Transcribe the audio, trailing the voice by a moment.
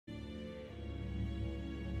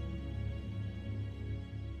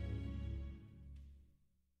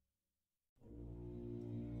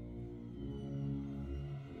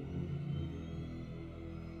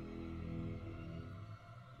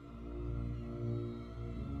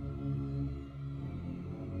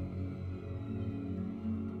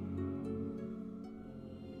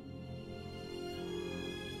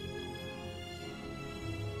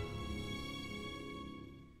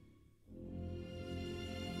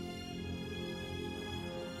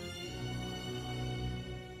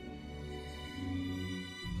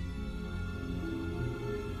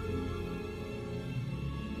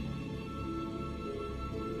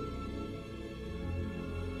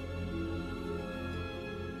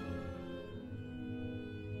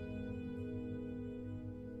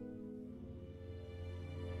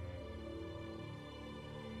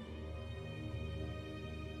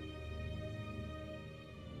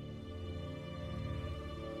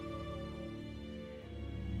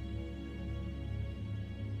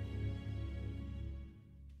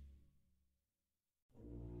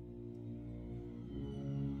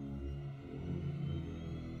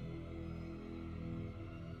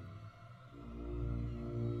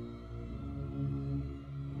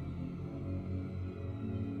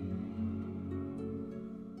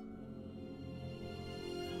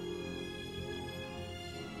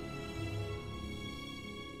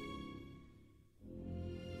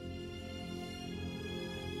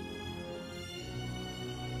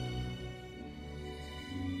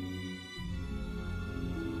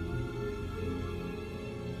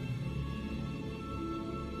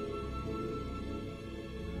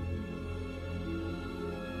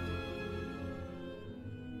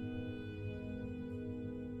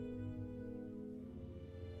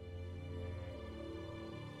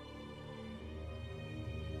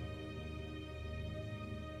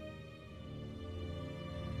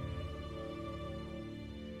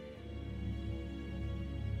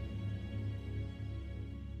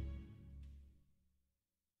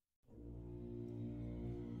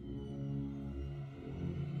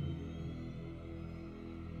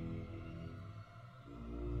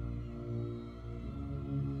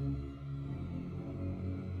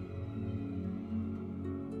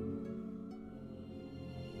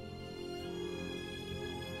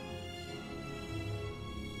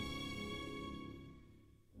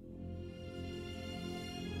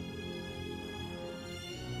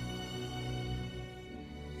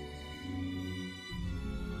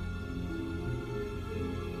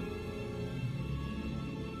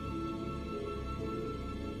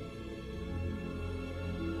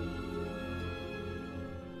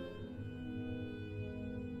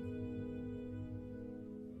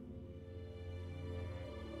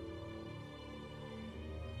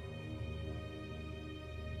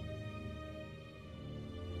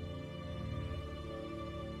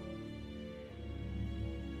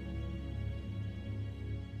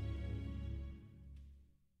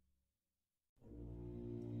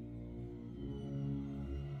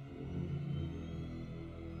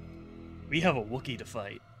We have a Wookiee to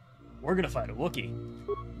fight. We're gonna fight a Wookiee.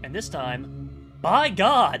 And this time, by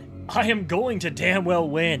God, I am going to damn well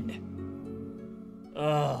win.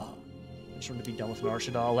 Ugh. I just wanted to be done with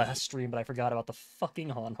Narshadal last stream, but I forgot about the fucking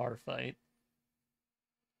Honhar fight.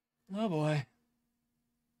 Oh boy.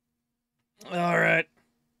 Alright.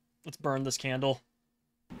 Let's burn this candle.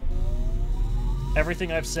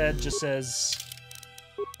 Everything I've said just says...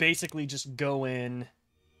 basically just go in...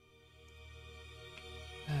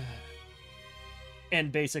 and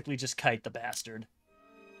basically just kite the bastard.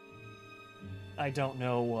 I don't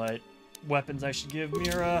know what weapons I should give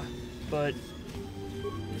Mira, but...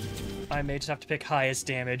 I may just have to pick highest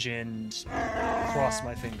damage and cross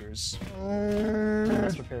my fingers.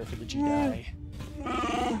 Let's prepare for the Jedi.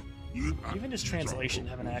 Even his translation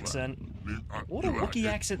have an accent. What do Wookiee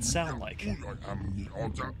accents sound like?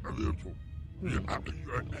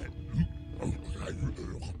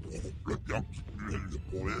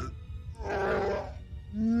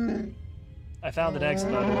 I found an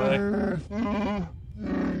exit, by the way.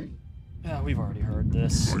 Yeah, we've already heard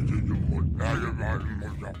this.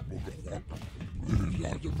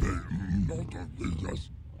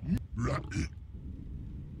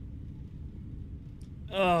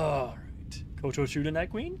 Alright. Kotor 2 tonight,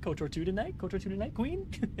 Queen? Kotor 2 tonight? Kotor 2 tonight, Queen?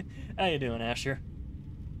 How you doing, Asher?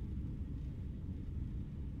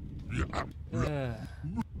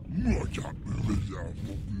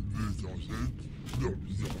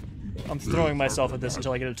 I'm throwing myself at this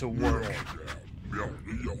until I get it to work.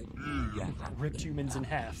 Ripped humans in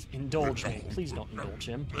half. Indulge me. Please don't indulge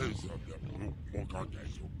him.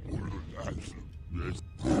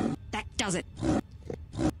 That does it.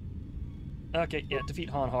 Okay, yeah,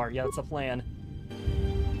 defeat Honhar. Yeah, that's the plan.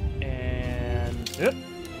 And... yep.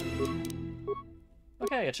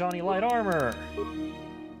 Okay, a Chani light armor.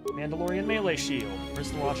 Mandalorian melee shield.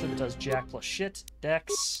 Prison Watcher that does jack plus shit.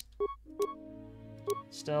 Dex.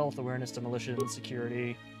 Stealth, awareness, demolition,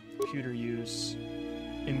 security, computer use.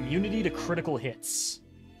 Immunity to critical hits.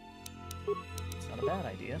 It's not a bad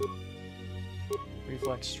idea.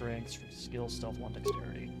 Reflex, strength, skill, stealth, 1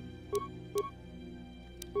 dexterity.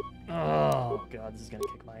 Oh god, this is gonna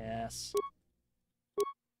kick my ass.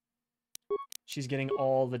 She's getting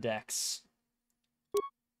all the dex.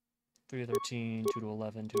 3 to 13, 2 to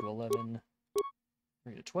 11, 2 to 11,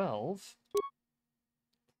 3 to 12.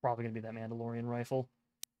 Probably gonna be that Mandalorian rifle.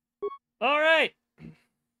 Alright!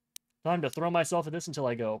 Time to throw myself at this until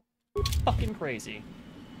I go fucking crazy.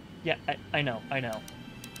 Yeah, I know, I know.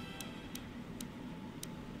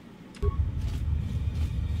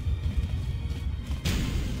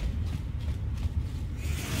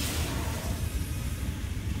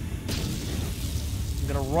 I'm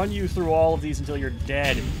gonna run you through all of these until you're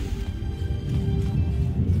dead.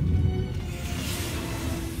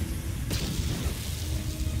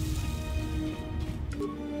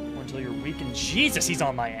 Or until you're weak and Jesus, he's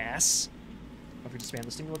on my ass. Don't forget to spam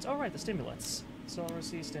the stimulants. Oh right, the stimulants.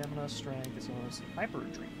 Acceleracy, stamina, strength, acceleracy, hyper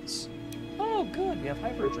adrenals. Oh good, we have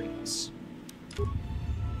hyper adrenals.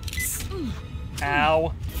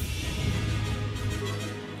 Ow.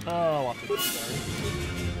 Oh, I'll have to restart.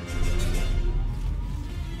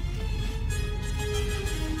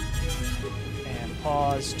 And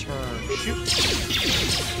pause, turn, shoot.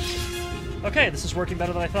 Okay, this is working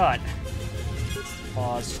better than I thought.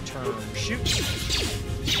 Pause, turn, shoot.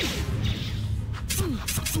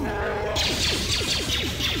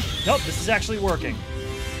 Nope, this is actually working.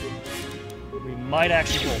 We might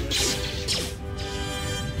actually pull this.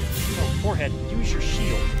 Oh, forehead, use your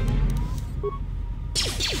shield.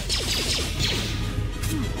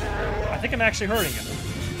 I think I'm actually hurting him.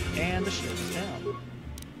 And the shield is down.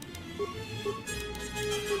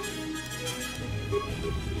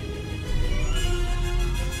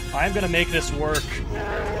 I'm gonna make this work.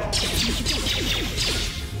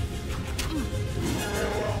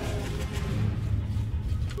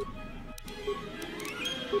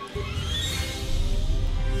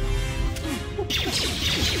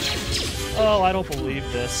 Oh, I don't believe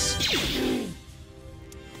this.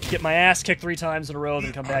 Get my ass kicked 3 times in a row,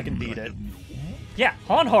 then come back and beat it. Yeah,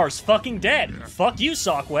 Honhar's fucking dead. Fuck you,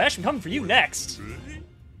 Sockwesh. I'm coming for you next.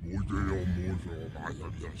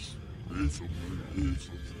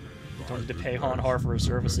 Don't need to pay Honhar for his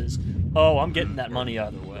services. Oh, I'm getting that money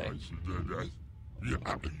either way.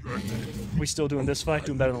 We still doing this fight?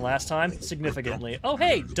 Doing better than last time? Significantly. Oh,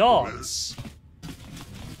 hey, dogs!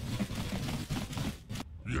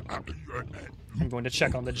 I'm going to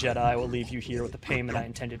check on the Jedi. I will leave you here with the payment I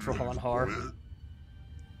intended for Honhar.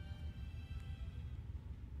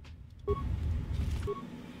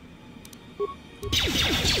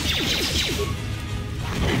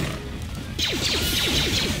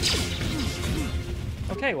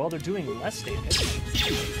 Okay, well, they're doing less damage.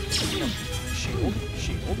 Shield,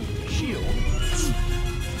 shield, shield.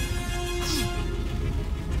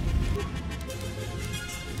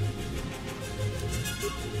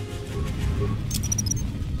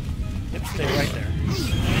 Yep, stay right there.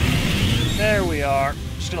 There we are.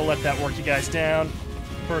 Just gonna let that work you guys down.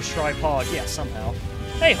 First try pog. Yeah, somehow.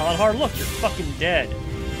 Hey, Hanhar, look, you're fucking dead.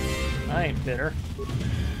 I ain't bitter.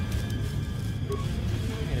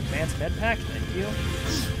 An advanced med pack, thank you.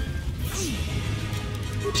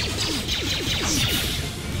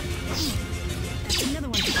 Another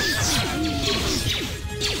one.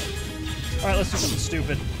 Alright, let's do something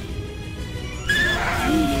stupid.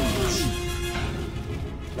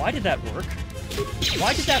 Why did that work?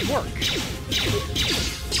 Why did that work?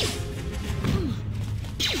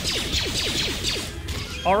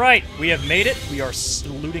 Alright, we have made it. We are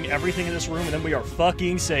looting everything in this room, and then we are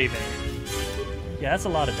fucking saving. Yeah, that's a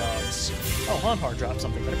lot of dogs. Oh, Hanhar dropped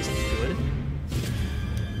something. Better be something good.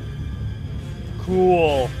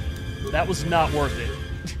 Cool. That was not worth it.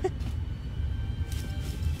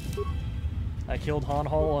 I killed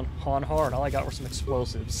Hanhar, and all I got were some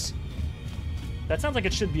explosives. That sounds like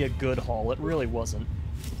it should be a good haul. It really wasn't.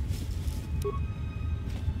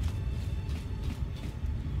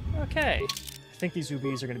 Okay. I think these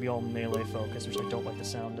UBs are going to be all melee focused, which I don't like the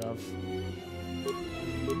sound of.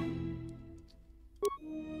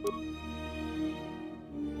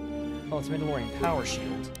 Oh, it's a Mandalorian power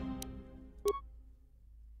shield.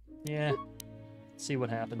 Yeah. See what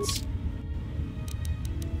happens.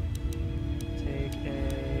 Take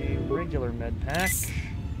a regular med pack.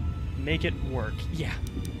 Make it work. Yeah.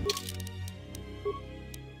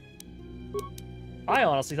 I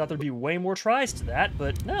honestly thought there'd be way more tries to that,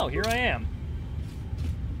 but no, here I am.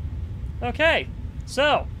 Okay,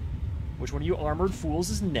 so, which one of you armored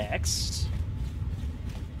fools is next?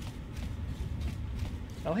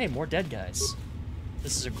 Oh hey, more dead guys.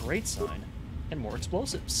 This is a great sign. And more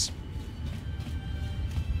explosives.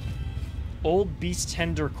 Old Beast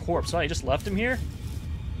Tender corpse. Oh, I just left him here?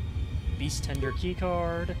 Beast Tender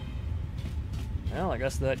keycard. Well, I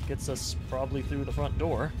guess that gets us probably through the front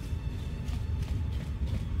door.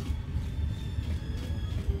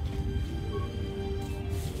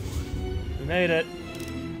 We made it.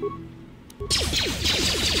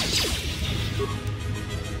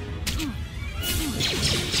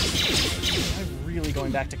 I'm really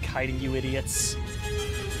going back to kiting, you idiots.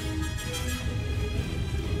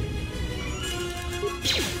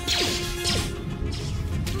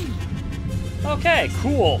 Okay,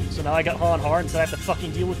 cool. So now I got Hanhar, and so I have to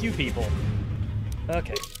fucking deal with you people.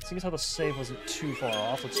 Okay, seeing as how the save wasn't too far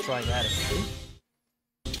off, let's try that again.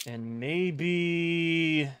 And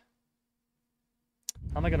maybe...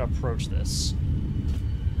 How am I gonna approach this?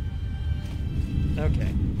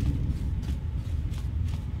 Okay.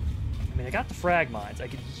 I mean, I got the frag mines. I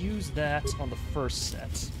could use that on the first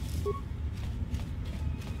set.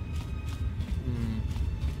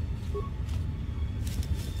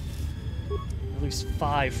 At least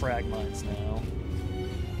 5 frag mines now.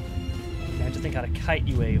 I have to think how to kite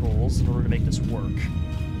you a-holes in order to make this work.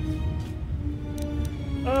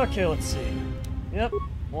 Okay, let's see. Yep,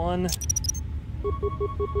 1.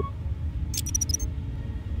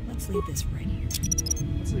 Let's leave this right here.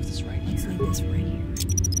 Let's leave this right here. Let's leave this right here.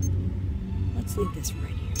 Let's leave this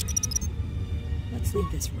right here. Let's leave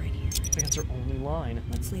this right here. I think that's our only line.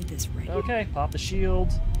 Let's leave this right here. Okay, pop the shield.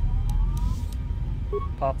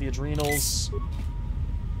 Pop the adrenals.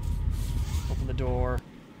 Open the door.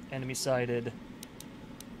 Enemy sighted.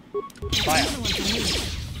 Fire.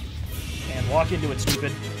 And walk into it,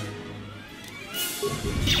 stupid.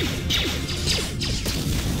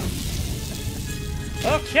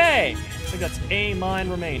 Okay! I think that's a mine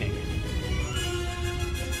remaining.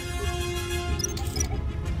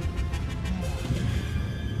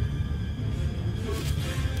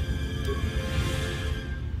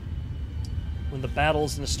 When the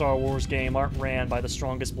battles in a Star Wars game aren't ran by the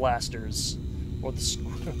strongest blasters, or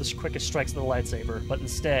the quickest strikes of the lightsaber, but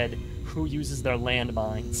instead, who uses their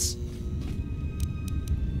landmines.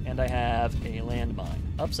 And I have a landmine.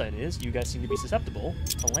 Upside is, you guys seem to be susceptible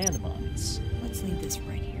to landmines. Let's leave this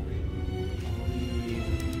right here. I'll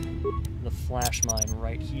leave the flash mine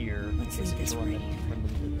right here. Let's leave this right here.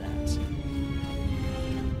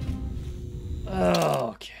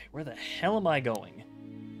 That. Okay, where the hell am I going?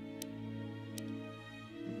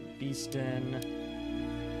 Beast Den.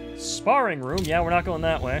 Sparring room? Yeah, we're not going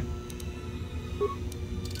that way.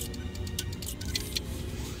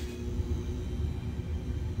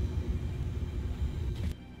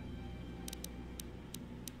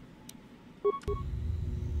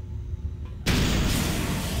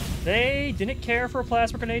 They didn't care for a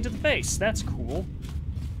plasma grenade to the face. That's cool.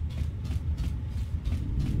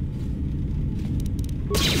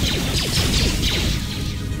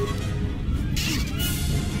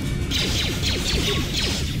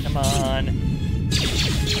 Come on.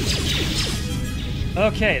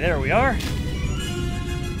 Okay, there we are.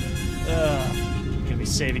 I'm gonna be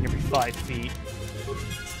saving every 5 feet.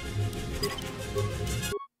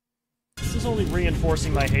 This is only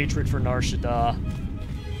reinforcing my hatred for Nar Shaddaa.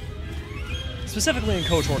 Specifically in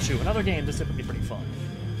KOTOR 2. In other games, this is typically pretty fun.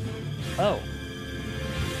 Oh.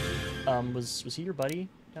 Was he your buddy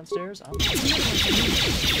downstairs?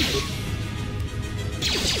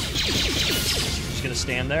 Just gonna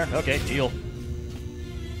stand there? Okay, deal.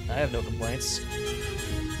 I have no complaints.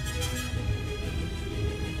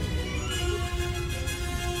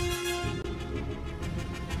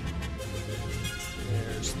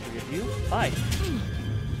 There's 3 of you. Hi.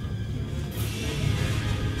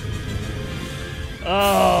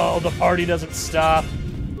 Oh, the party doesn't stop.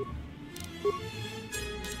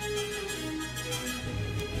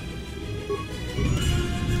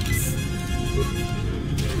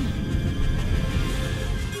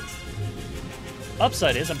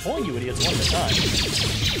 Upside is, I'm pulling you idiots one at a time.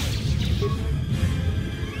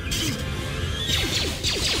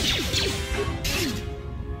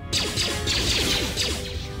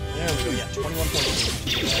 There we go, yeah, 21 points.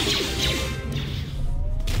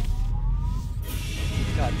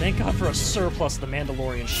 God, thank God for a surplus of the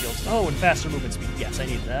Mandalorian shields. Oh, and faster movement speed. Yes, I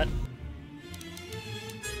need that.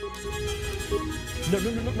 No,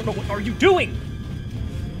 no, no, no, no, no, what are you doing?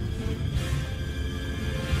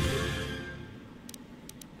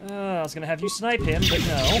 I was gonna have you snipe him, but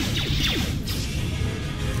no.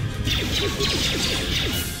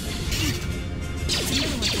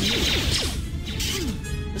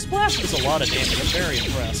 This blast does a lot of damage. I'm very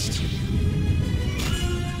impressed.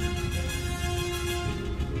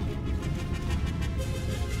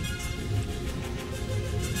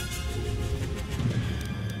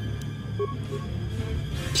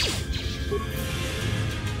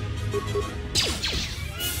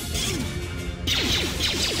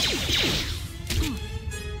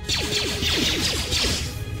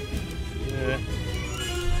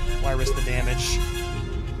 Why risk the damage?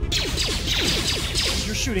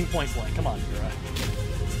 You're shooting point blank. Come on, Mira.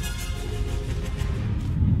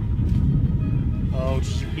 Oh,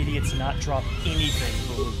 did you idiots not drop anything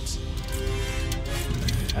for loot?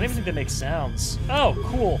 I don't even think that makes sounds. Oh,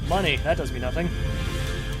 cool. Money. That does me nothing.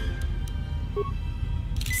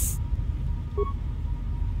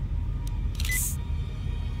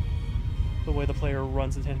 The way the player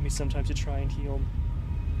runs at enemies sometimes to try and heal them.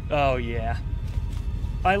 Oh, yeah.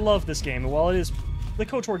 I love this game, and while it is... The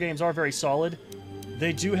KOTOR games are very solid,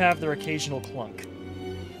 they do have their occasional clunk.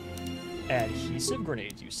 Adhesive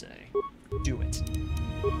grenades, you say? Do it.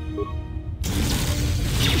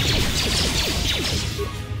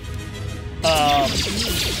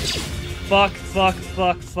 Fuck, fuck,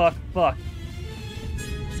 fuck, fuck, fuck.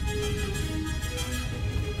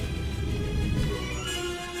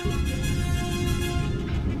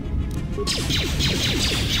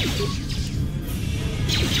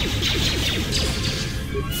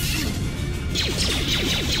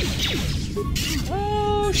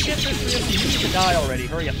 Oh shit, there's 3 of you. You need to die already.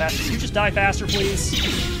 Hurry up, faster. Can you just die faster, please?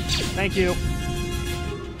 Thank you.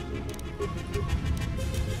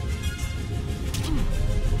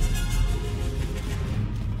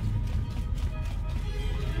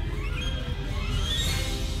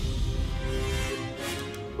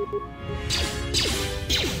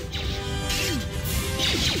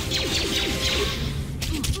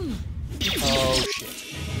 Oh shit.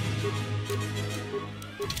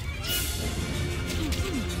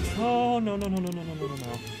 Oh no no no no no no no no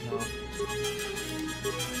no.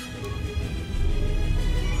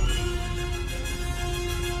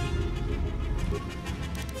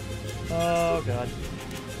 Oh god.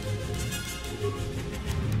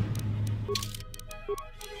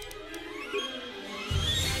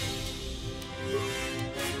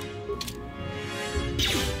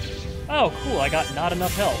 Oh cool, I got not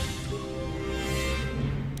enough health.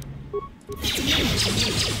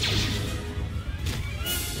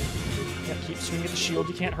 Yeah, keep swinging at the shield,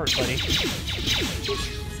 you can't hurt, buddy.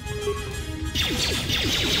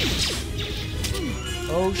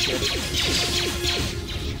 Oh shit.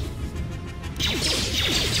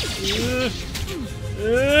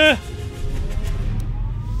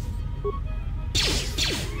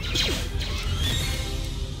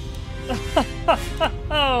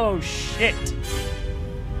 Oh shit.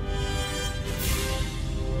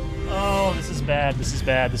 Oh, this is bad, this is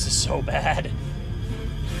bad, this is so bad.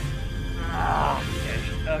 Ah, okay.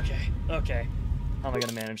 Okay. How am I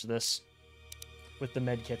gonna manage this? With the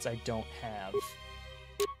medkits I don't have.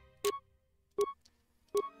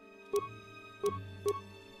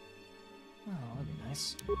 Oh, that'd be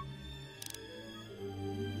nice.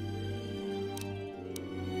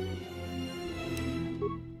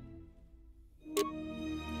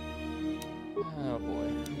 Oh boy.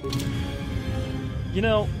 You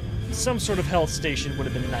know, some sort of health station would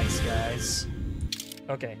have been nice, guys.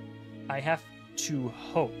 Okay, I have to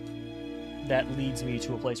hope that leads me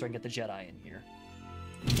to a place where I can get the Jedi in here.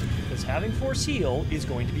 Because having Force Heal is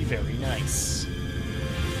going to be very nice.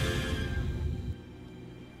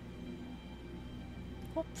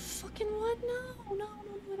 Oh, fucking what? No,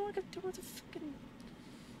 I don't have to do the fucking...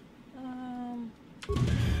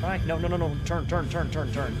 Alright, no,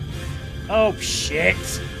 turn. Oh,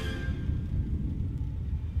 shit!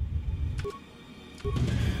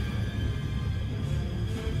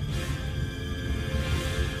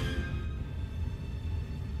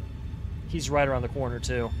 He's right around the corner,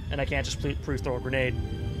 too. And I can't just throw a grenade.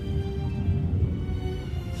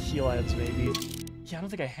 Heal items, maybe. Yeah, I don't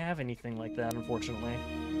think I have anything like that, unfortunately.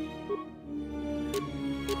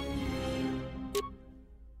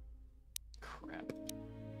 Crap.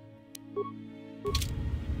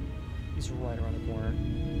 He's right around the corner.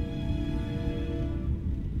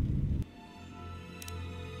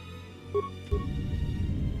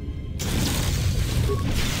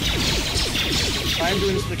 I'm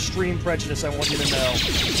doing this with extreme prejudice, I want you to know.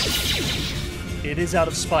 It is out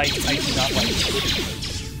of spite, I do not like it.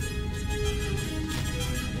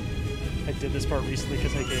 I did this part recently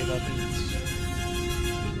because I gave up.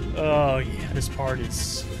 Oh yeah, this part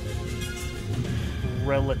is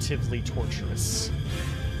relatively torturous.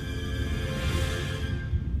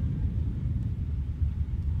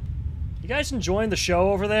 You guys enjoying the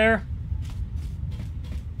show over there?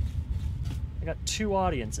 I got 2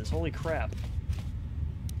 audiences, holy crap.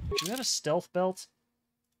 Do you have a stealth belt?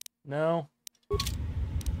 No?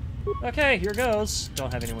 Okay, here goes.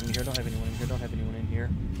 Don't have anyone in here, don't have anyone in here.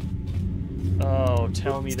 Oh,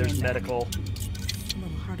 tell me there's medical. A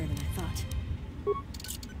little harder than I thought.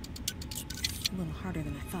 A little harder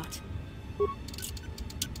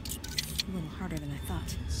than I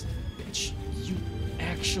thought. Bitch, you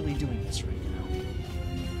actually doing this right now?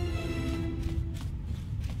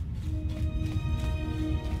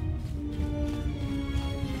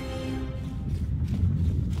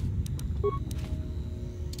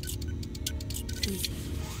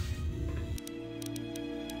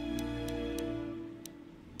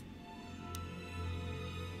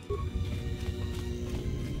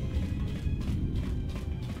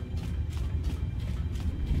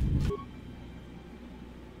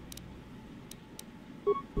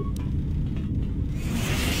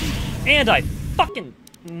 And I fucking...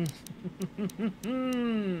 And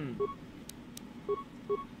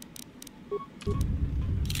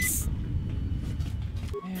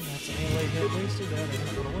that's a melee hit wasted. That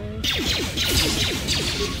away.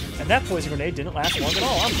 And that poison grenade didn't last long at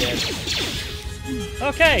all. I'm dead.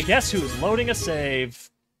 Okay, guess who's loading a save?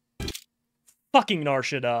 Fucking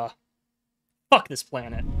Narshada. Fuck this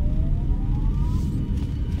planet.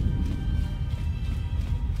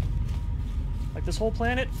 Like this whole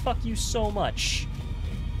planet? Fuck you so much.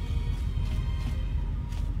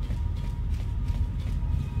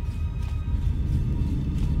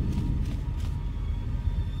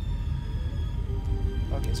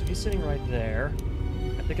 Okay, so he's sitting right there.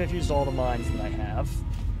 I think I've used all the mines that I have.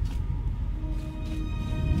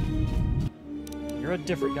 You're a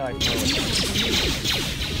different guy, bro.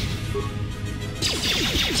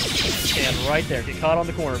 Stand right there. Get caught on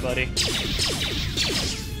the corner, buddy.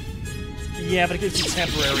 Yeah, but it gives you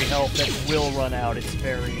temporary health that will run out. It's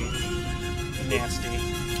very nasty.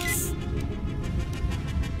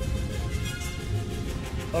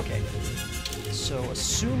 Okay. So,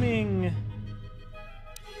 assuming...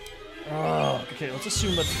 Oh, okay, let's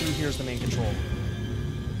assume that through here is the main control.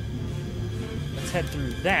 Let's head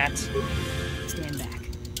through that. Stand back.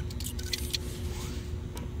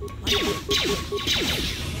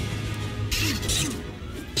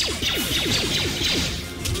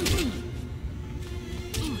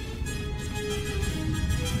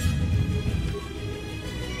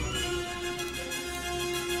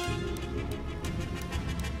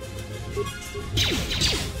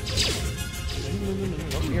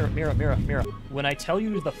 Mira. When I tell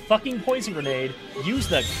you the fucking poison grenade, use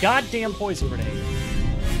the goddamn poison grenade.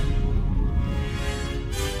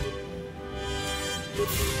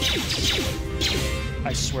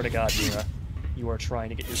 I swear to God, Mira, you are trying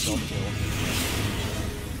to get yourself killed.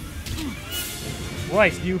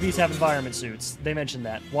 Right, the UVs have environment suits. They mentioned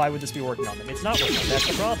that. Why would this be working on them? It's not working on them. That's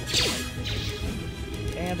the problem.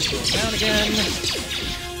 And it's going down again.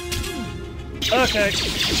 Okay.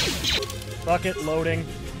 Fuck it, loading.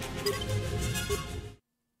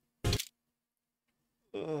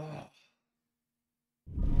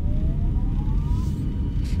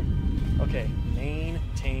 Okay,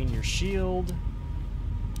 maintain your shield.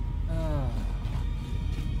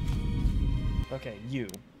 Okay, you.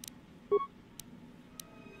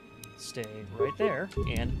 Stay right there,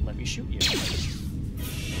 and let me shoot you.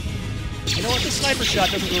 You know what? The sniper shot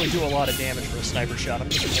doesn't really do a lot of damage for a sniper shot. I'm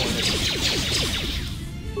disappointed.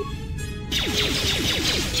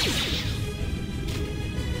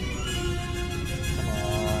 Come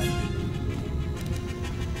on.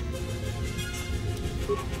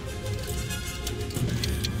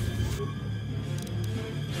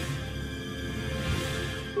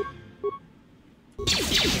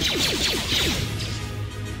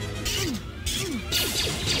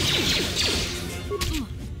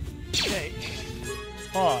 Okay.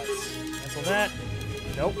 Pause. Cancel that.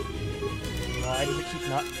 Nope. Why does it keep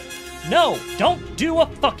not... No! Don't do a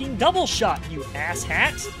fucking double shot, you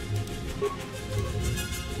asshat!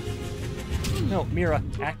 No, Mira,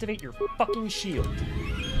 activate your fucking shield.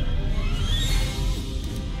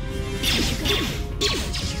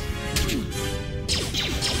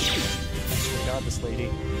 God, this lady.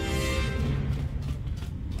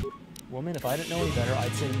 Woman, if I didn't know any better,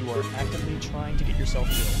 I'd say you are actively trying to get yourself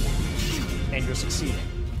killed. And you're succeeding.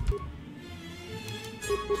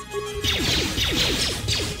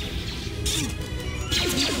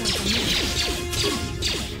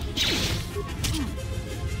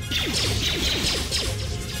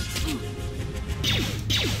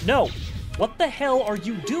 No! What the hell are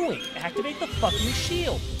you doing? Activate the fucking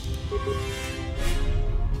shield!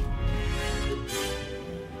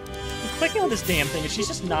 I'm clicking on this damn thing and she's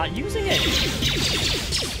just not using it!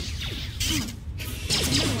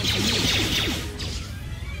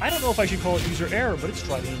 I don't know if I should call it user error, but it's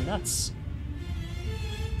driving me nuts.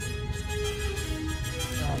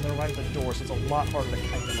 Oh, they're right at the door, so it's a lot harder to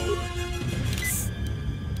kite them over.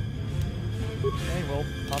 Okay, well,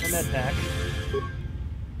 pop a med pack.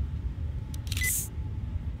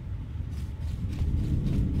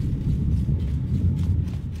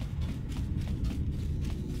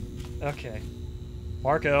 Okay.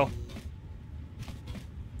 Marco.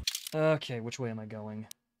 Okay, which way am I going?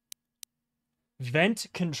 Vent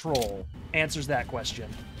control answers that question.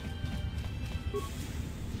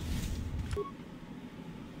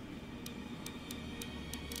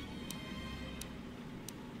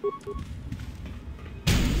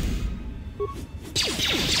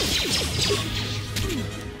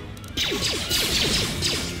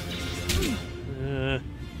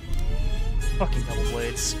 Fucking double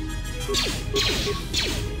blades.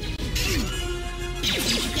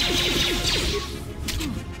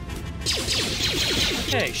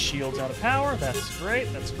 Okay, shield's out of power. That's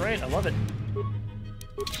great. That's great. I love it.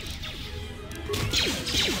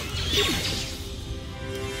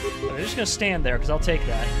 I'm just gonna stand there because I'll take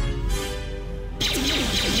that.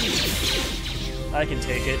 I can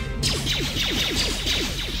take it.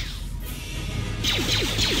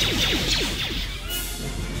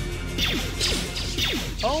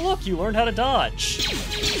 Oh look, you learned how to dodge.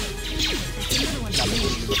 Not that you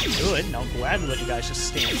look good, and I'll gladly let you guys just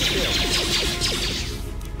stand still.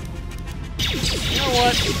 You know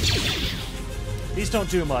what? These don't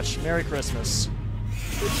do much. Merry Christmas.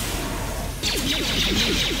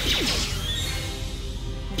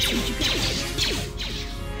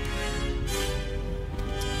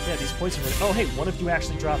 Yeah, these poison... Oh, hey, what if you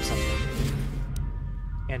actually drop something?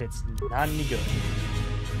 And it's not any good.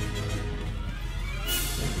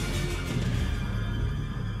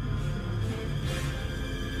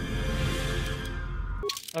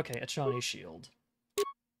 Okay, a Chani shield.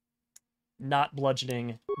 Not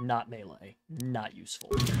bludgeoning, not melee. Not useful.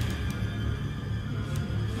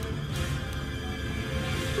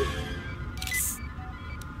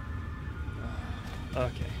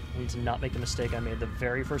 Okay, I need to not make the mistake I made the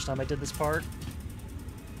very first time I did this part.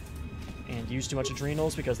 And use too much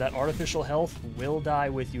adrenals, because that artificial health will die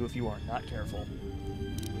with you if you are not careful.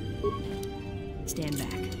 Stand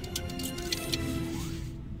back.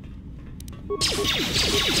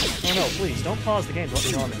 Oh no, please, don't pause the game to let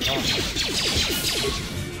me know I'm in combat.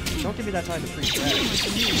 Don't give me that time to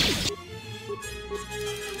pre-strategy.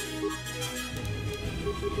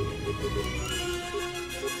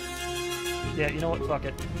 Yeah, you know what? Fuck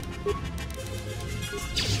it.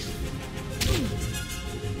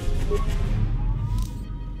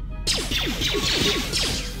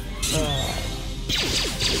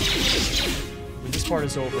 When this part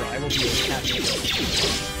is over, I will be as happy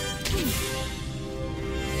as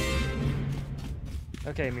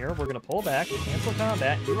Okay, Mirror, we're gonna pull back, cancel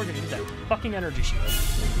combat, you are gonna use that fucking energy shield.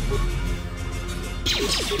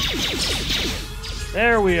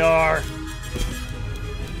 There we are!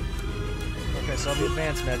 Okay, so the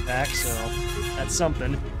advanced med pack, so that's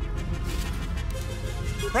something.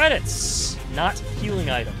 Credits! Not healing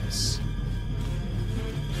items.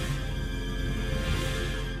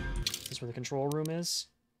 Is this where the control room is?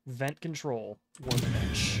 Vent control.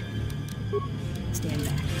 Workbench. Stand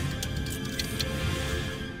back.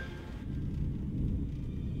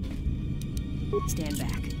 Stand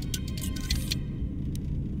back.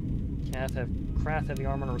 Craft heavy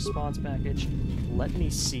armor and a response package. Let me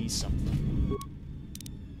see something.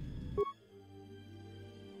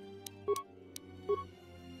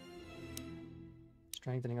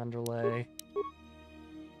 Strengthening underlay.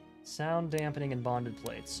 Sound dampening and bonded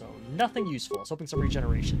plates. So nothing useful. I was hoping some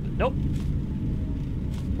regeneration, but nope.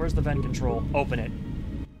 Where's the vent control? Open it.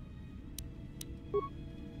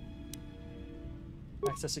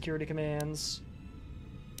 Access security commands.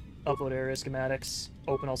 Upload area schematics.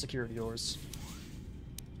 Open all security doors.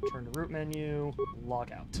 Turn to root menu.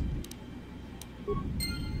 Log out.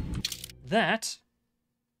 That.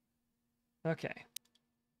 Okay.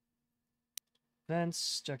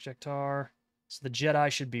 Vents. Check tar. So the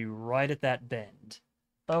Jedi should be right at that bend.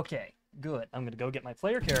 Okay. Good. I'm gonna go get my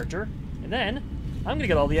player character. And then I'm gonna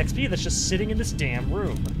get all the XP that's just sitting in this damn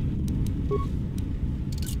room.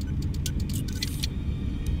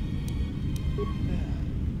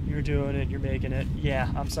 You're doing it, you're making it.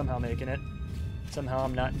 Yeah, I'm somehow making it. Somehow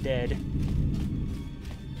I'm not dead.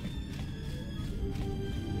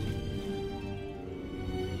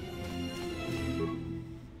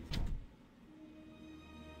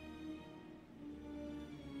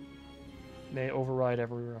 May override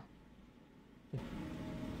everywhere.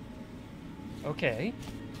 Okay.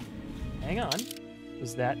 Hang on.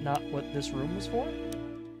 Was that not what this room was for?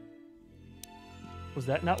 Was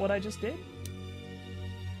that not what I just did?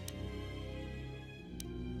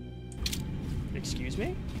 Excuse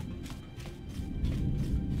me?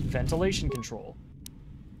 Ventilation control.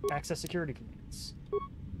 Access security commands.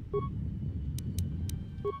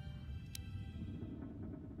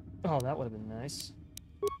 Oh, that would have been nice.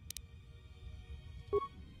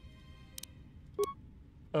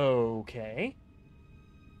 Okay.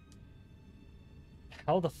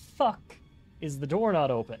 How the fuck is the door not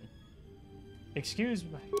open?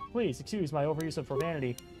 Please excuse my overuse of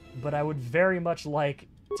profanity, but I would very much like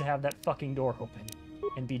to have that fucking door open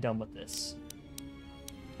and be done with this.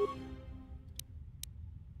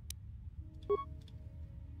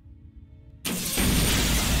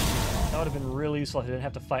 That would have been really useful if I didn't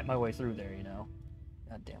have to fight my way through there, you know?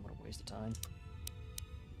 God damn, what a waste of time.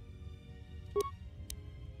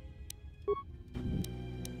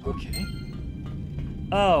 Okay.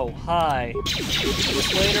 Oh, hi.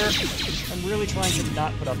 Later, I'm really trying to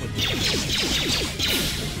not put up with this.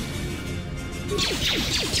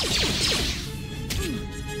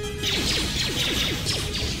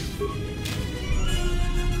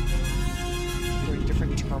 3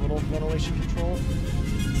 different terminal ventilation control.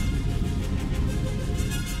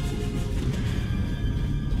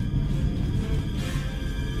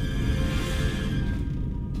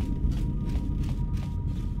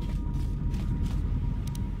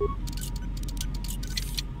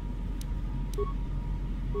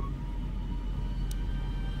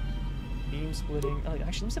 Splitting. Oh,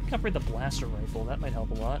 actually, let's see if we can upgrade the blaster rifle. That might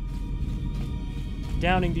help a lot.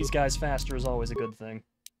 Downing these guys faster is always a good thing.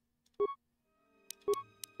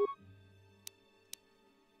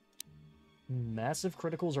 Massive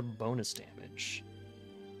criticals or bonus damage?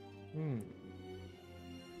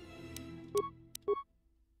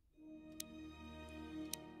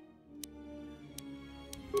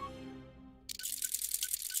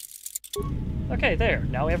 Okay, there.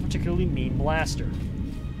 Now we have a particularly mean blaster.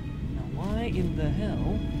 Why in the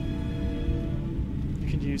hell? You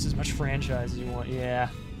can use as much franchise as you want. Yeah.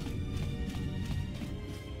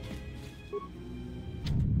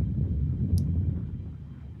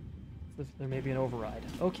 There may be an override.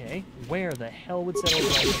 Okay. Where the hell would that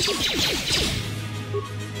override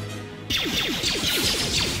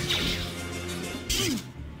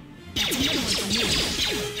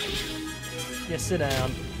be? Yeah, sit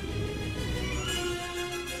down.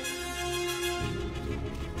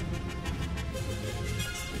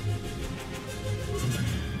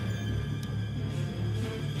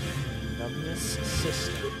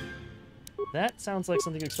 System. That sounds like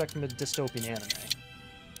something you expect from a dystopian anime.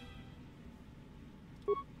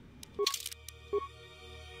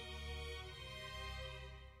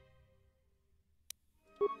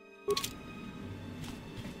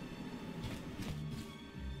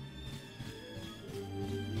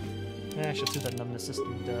 Actually, let's see what that numbness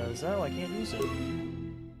system does. Oh, I can't use it.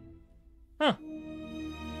 Huh.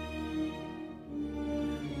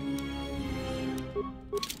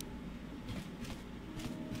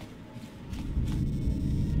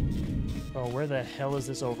 Oh, where the hell is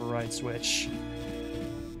this override switch?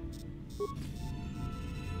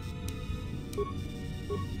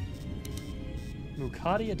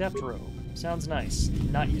 Mukati Adept Robe. Sounds nice.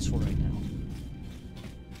 Not useful right now.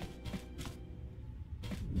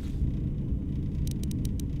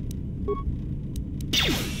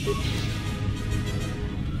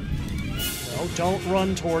 No, don't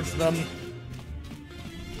run towards them.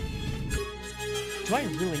 Do I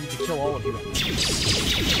really need to kill all of you?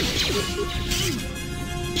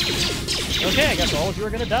 Okay, I guess all of you are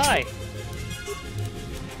gonna die.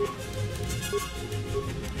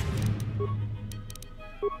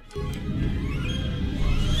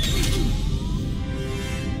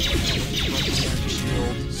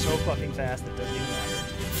 Shield so fucking fast it doesn't even matter.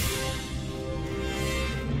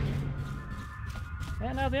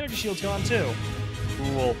 And now the energy shield's gone too.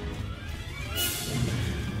 Cool.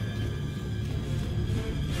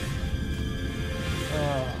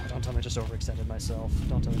 Don't tell me I just overextended myself.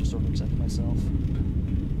 Don't tell me I just overextended myself.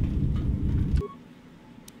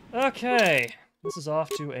 Okay. This is off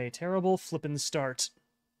to a terrible flippin' start.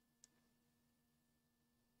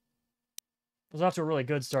 It was off to a really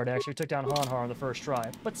good start, actually. We took down Hanhar on the first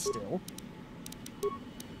try, but still.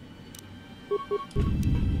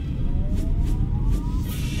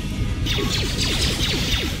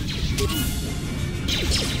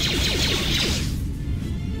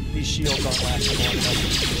 These shields aren't lasting long enough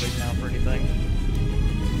to really count for anything.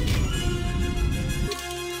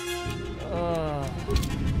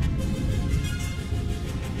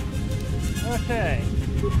 Okay.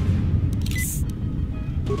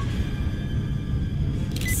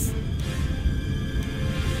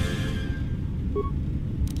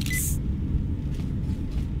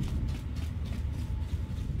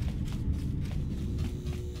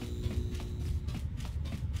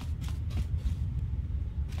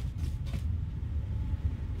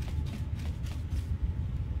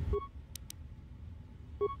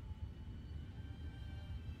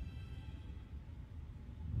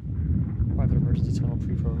 Private emergency tunnel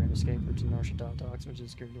pre-programmed escape route to Narsha docks, which is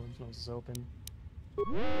security doors is open.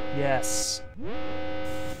 Yes.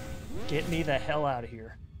 Get me the hell out of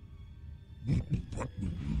here.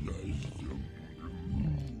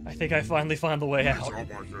 I think I finally found the way out.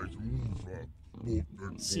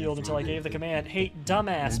 Sealed until I gave the command. Hey,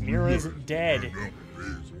 dumbass, Mira isn't dead.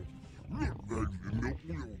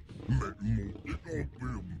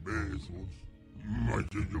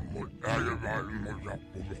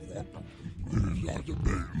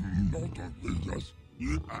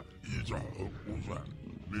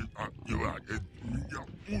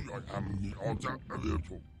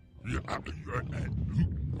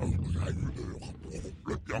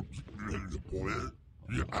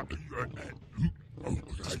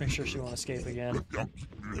 Just make sure she won't escape again.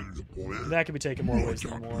 That could be taken more ways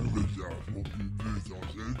than one.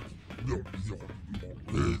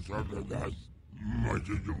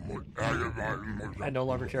 I no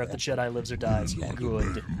longer care if the Jedi lives or dies.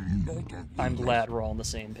 Good. I'm glad we're all on the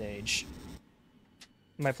same page.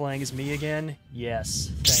 Am I playing as me again?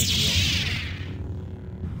 Yes. Thank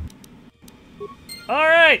you.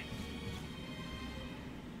 Alright!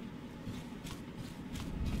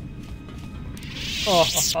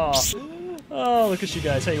 Oh, look at you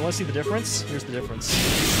guys. Hey, you want to see the difference? Here's the difference.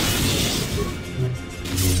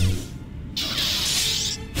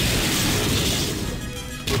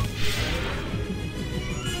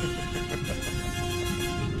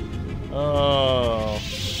 Oh.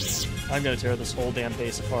 I'm gonna tear this whole damn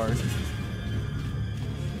base apart.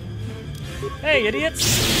 Hey,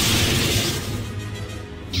 idiots!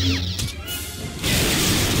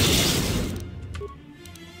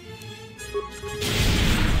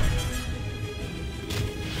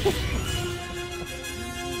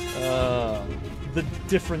 The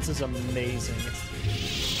difference is amazing.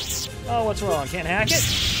 Oh, what's wrong? Can't hack it?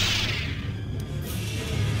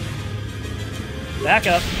 Back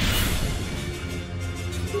up.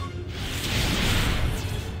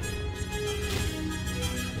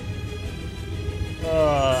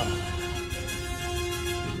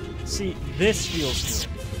 See, this feels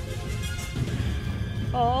good.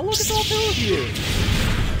 Oh, look, it's all two of you!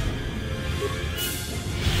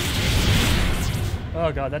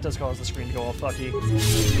 Oh god, that does cause the screen to go all fucky.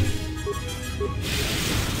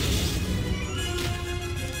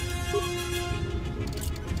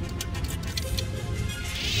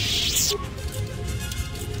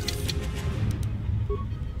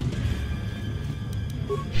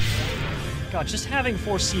 God, just having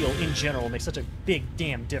Force Heal in general makes such a big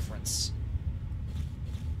damn difference.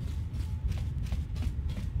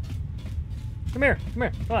 Come here,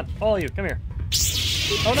 come on, all of you, come here.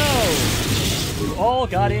 Oh no! You all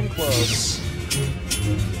got in close.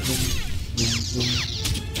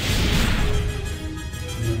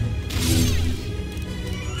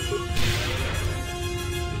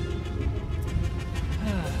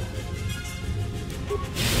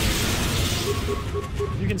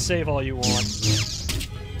 You can save all you want.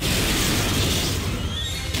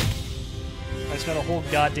 I spent a whole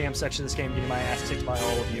goddamn section of this game getting my ass kicked by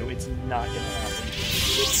all of you. It's not gonna happen.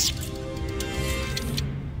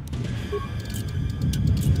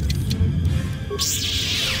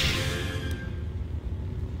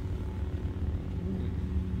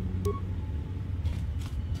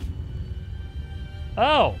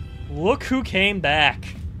 Oh! Look who came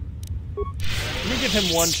back! Let me give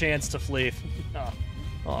him one chance to flee.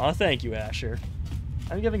 Aw, thank you, Asher.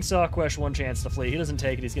 I'm giving Sawquesh one chance to flee. He doesn't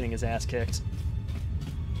take it, he's getting his ass kicked.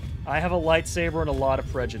 I have a lightsaber and a lot of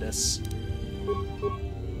prejudice.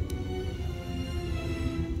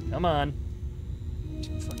 Come on.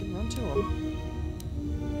 Fucking run to him.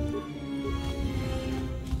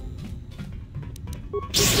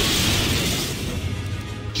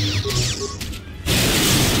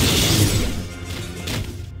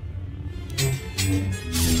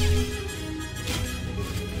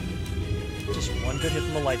 Just one good hit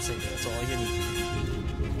from the lightsaber, that's all you need.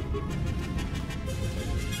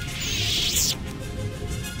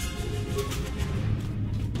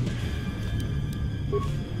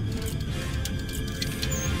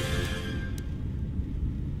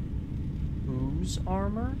 Whose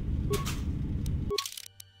armor?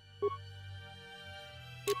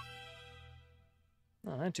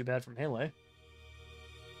 Oh, not too bad from Melee.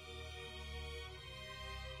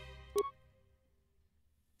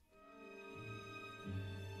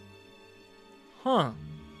 Huh.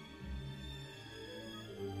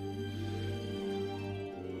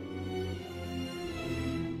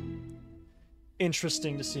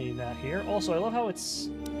 Interesting to see that here. Also, I love how it's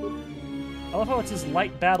his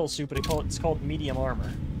light battle suit, but it's called medium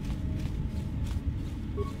armor.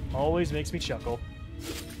 Always makes me chuckle.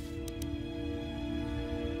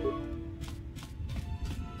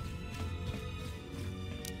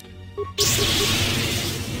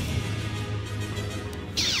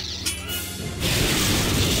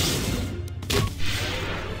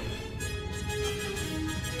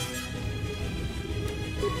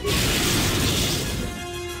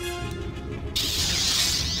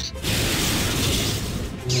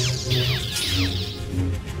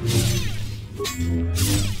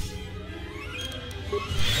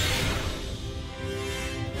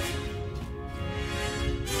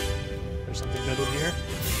 There's something good in here.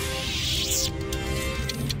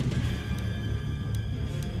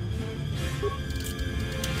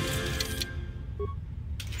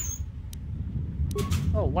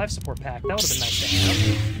 Oh, life support pack. That would have been nice to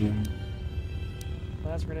have.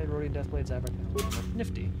 Blast grenade, rhodium deathblades, abracadabra.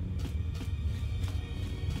 Nifty.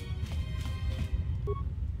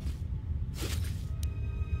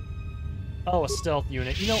 Oh, a stealth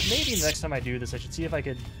unit. You know, maybe the next time I do this, I should see if I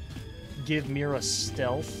could give Mira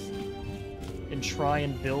stealth and try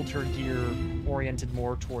and build her gear oriented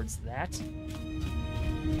more towards that.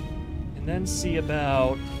 And then see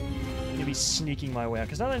about maybe sneaking my way out.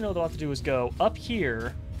 Because now that I know what I'll have to do is go up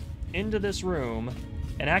here, into this room,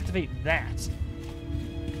 and activate that.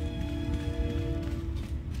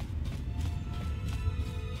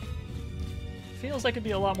 Feels like it'd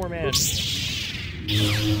be a lot more manageable.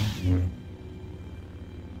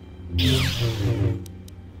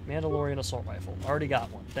 Mandalorian assault rifle. Already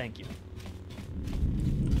got one. Thank you.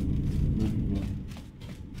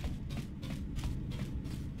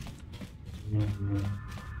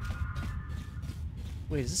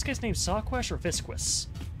 Wait, is this guy's name Sawquesh or Visquis?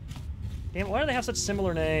 Damn, why do they have such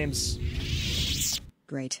similar names?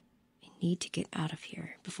 Great. I need to get out of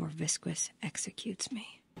here before Visquis executes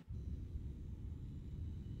me.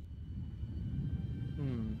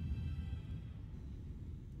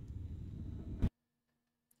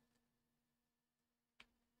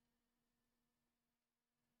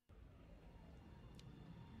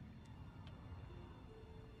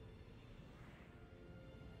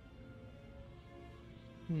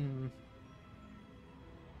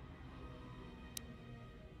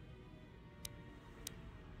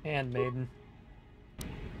 Handmaiden.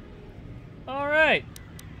 Alright.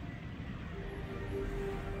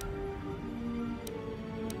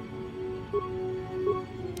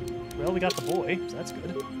 Well, we got the boy, so that's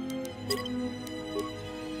good.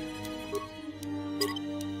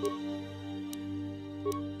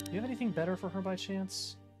 Do you have anything anything better for her by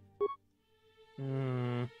chance?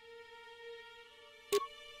 Hmm.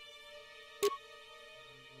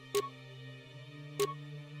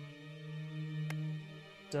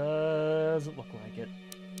 Doesn't look like it.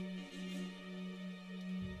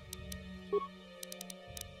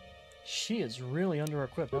 She is really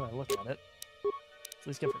under-equipped now that I look at it. At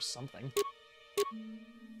least give her something.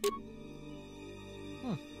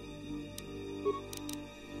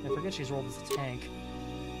 I forget she's rolled as a tank.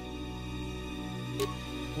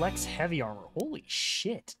 Flex heavy armor. Holy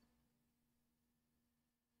shit.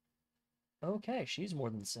 Okay, she's more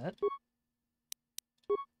than set.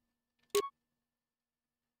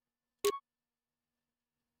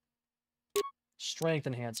 Strength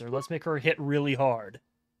enhancer. Let's make her hit really hard.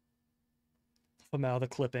 From out of the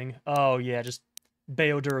clipping. Oh yeah, just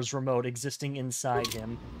Beodur's remote existing inside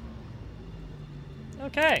him.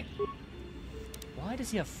 Okay. Why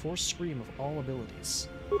does he have Force Scream of all abilities?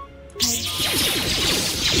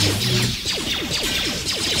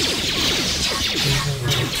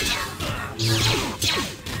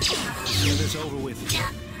 Get this over with.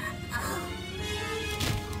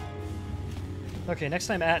 Okay, next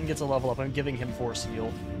time Atten gets a level up, I'm giving him Force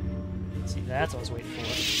Heal. See, that's what I was waiting for.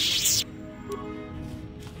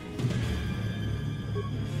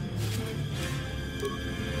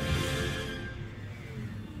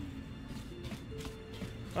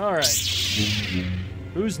 Alright.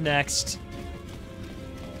 Who's next?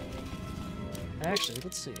 Actually,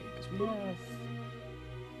 let's see, because we have...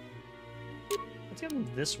 Let's give him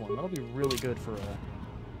this one. That'll be really good for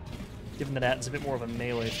given that Atten's a bit more of a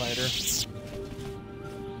melee fighter.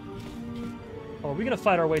 Oh, are we gonna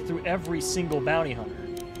fight our way through every single bounty hunter?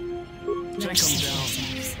 Take him down.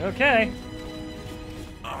 Okay.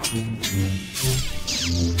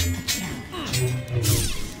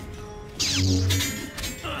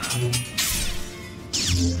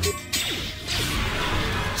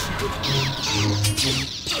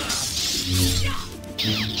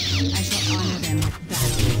 I shall honor them with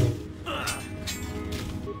battle.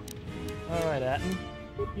 Alright, Atten.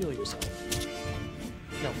 Heal yourself.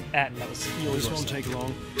 No, Atten, that was heal This yourself. won't take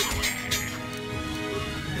long.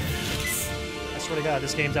 I swear to God,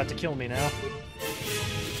 this game's out to kill me now.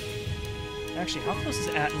 Actually, how close is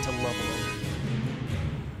Atten to leveling?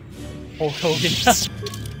 Hulk Hogan.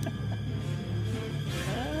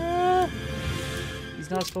 He's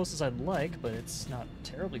not as close as I'd like, but it's not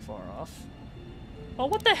terribly far off. Oh,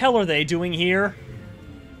 what the hell are they doing here?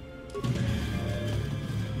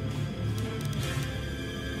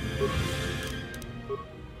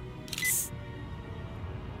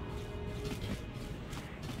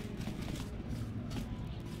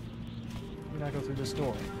 We gotta go through this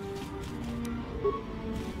door.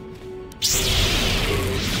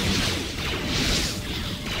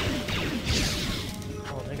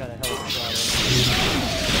 Oh, they got a hell of a shot at it.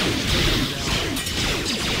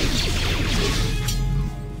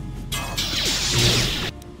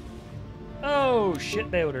 Oh, shit,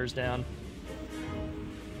 Beodur's down.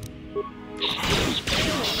 Prepare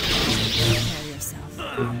yourself.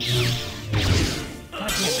 God damn,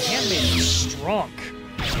 the handmaid is strong.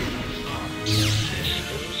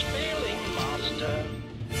 Who's feeling faster?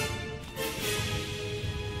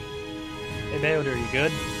 Hey, Beodur, you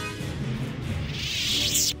good?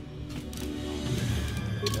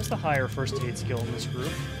 That's the higher first aid skill in this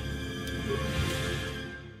group.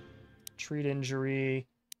 Treat injury.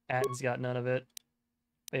 Atten's got none of it.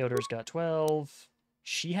 Beodur's got 12.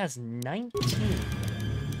 She has 19.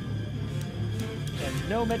 And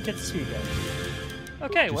no medkit to speak of.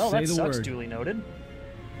 Okay, Just well, say that the sucks, word. duly noted.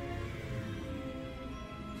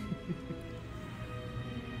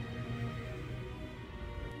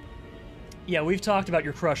 Yeah, we've talked about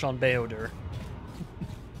your crush on Beodur.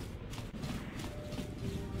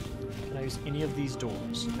 Can I use any of these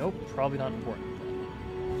doors? Nope, probably not important then.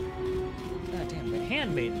 God damn, the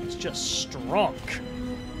handmaiden is just strong.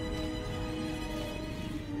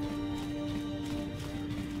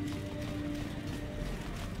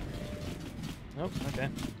 Nope, okay.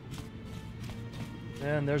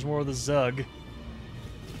 And there's more of the Zug.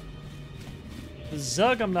 The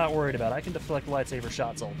Zug I'm not worried about. I can deflect lightsaber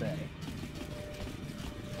shots all day.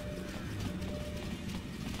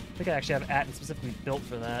 I think I actually have Atten specifically built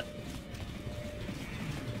for that.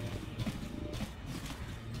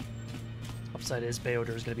 Upside is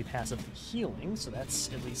Beodur is going to be passively healing, so that's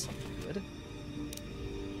at least something good.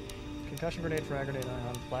 Concussion grenade, frag grenade,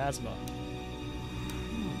 ion, plasma.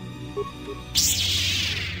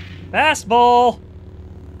 Fastball!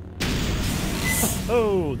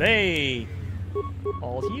 Oh, they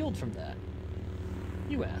all healed from that.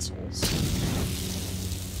 You assholes.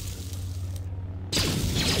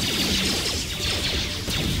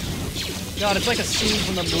 God, it's like a scene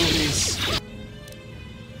from the movies.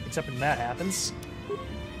 Except when that happens.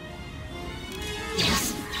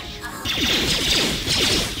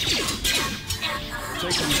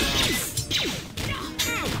 Take him down.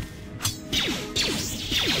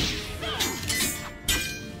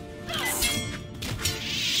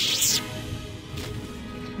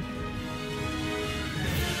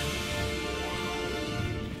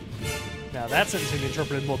 Now that sentence can be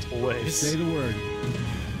interpreted multiple ways. Say the word.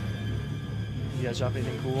 You guys drop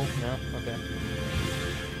anything cool? No? Okay.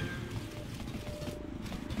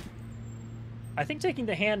 I think taking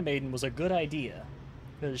the Handmaiden was a good idea,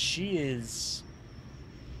 because she is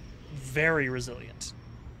very resilient.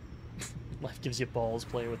 Life gives you balls,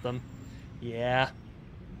 play with them. Yeah.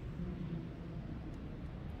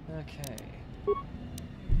 Okay.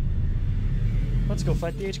 Let's go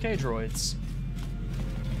fight the HK droids.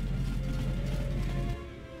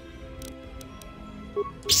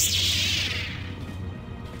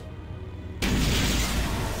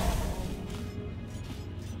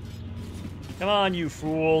 Come on, you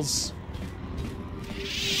fools. Yeah,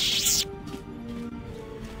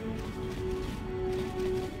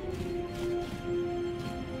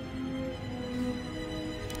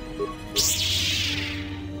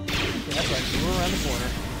 that's right, we're around the corner.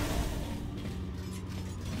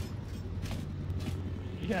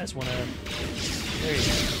 You guys wanna... There you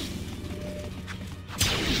go.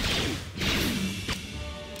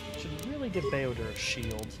 Should really give Beodur a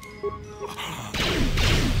shield.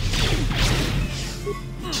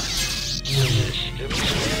 System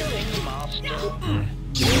sailing, master.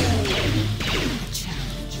 Challenge.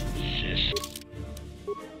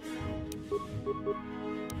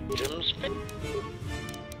 Systems fit.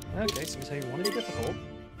 Okay, so we say you want to be difficult.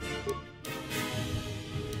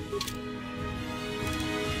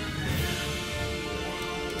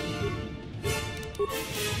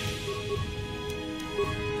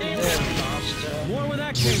 Master. More where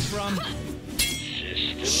that came from.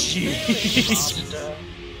 Systems Jeez. master.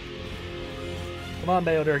 Come on,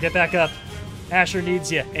 Beodur, get back up. Asher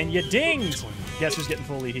needs you, and you dinged! Guess who's getting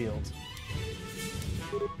fully healed?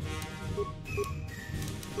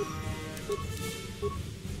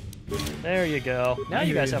 There you go. Now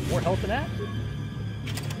you guys have more health than that.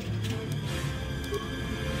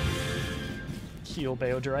 Heal,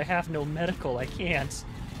 Beodur. I have no medical. I can't.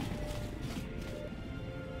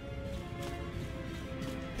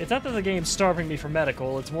 It's not that the game's starving me for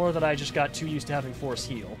medical. It's more that I just got too used to having force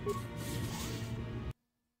heal.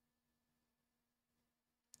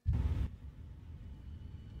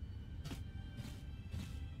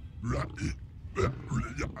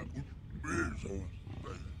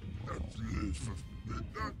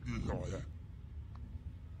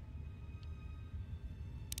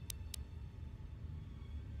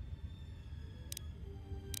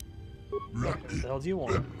 What the hell do you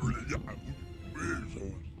want?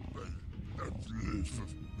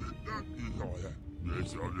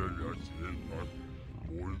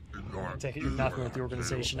 Take it you're not familiar with the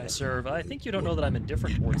organization I serve. I think you don't know that I'm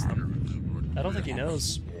indifferent towards them. I don't think he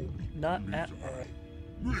knows. Not at all.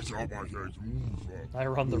 I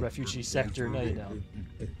run the refugee sector. No, you don't.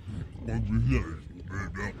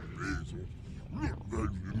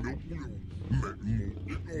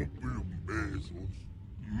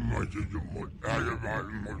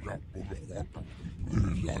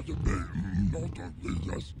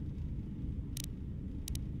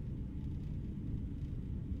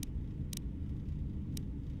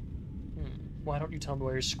 Why don't you tell me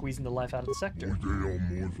why you're squeezing the life out of the sector?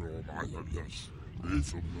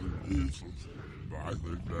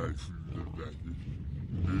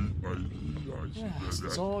 Yes,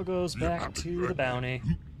 this all goes back to the bounty.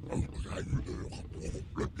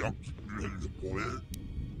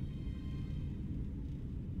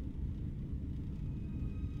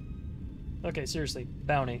 Okay, seriously,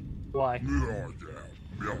 bounty. Why?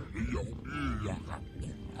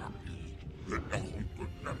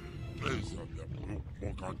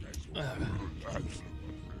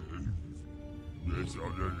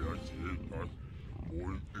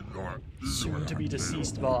 Soon to be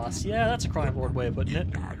deceased boss. Yeah, that's a crime lord way of putting it.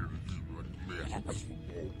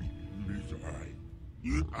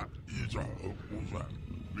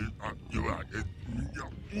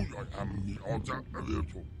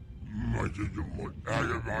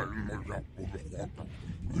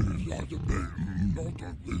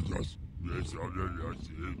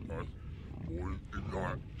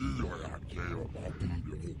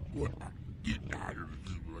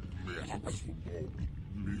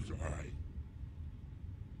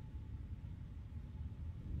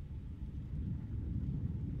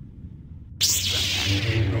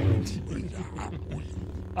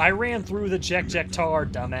 I ran through the Jek-Jek-Tar,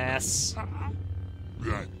 dumbass.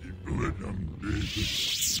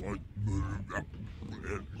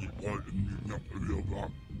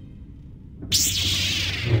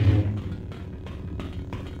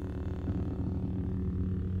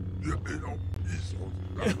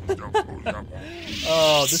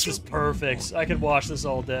 Oh, this is perfect. I could watch this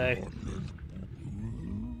all day.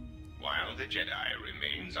 While the Jedi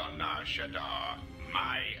remains on Nar Shaddaa,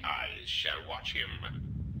 my eyes shall watch him.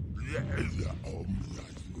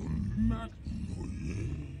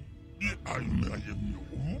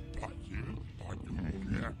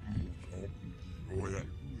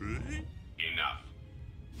 Enough.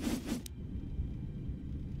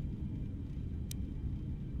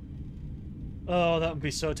 Oh, that would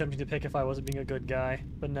be so tempting to pick if I wasn't being a good guy.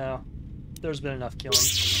 But no. There's been enough killing.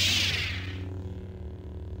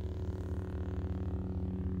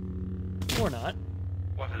 Or not.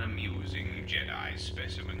 What an amusing Jedi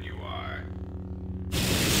specimen you are.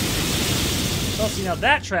 Well, see, now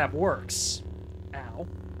that trap works. Ow.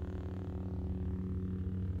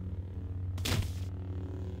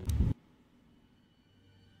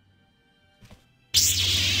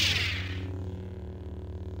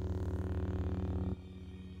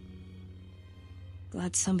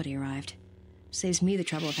 Glad somebody arrived. Saves me the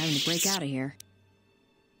trouble of having to break out of here.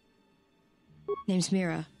 Name's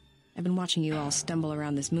Mira. I've been watching you all stumble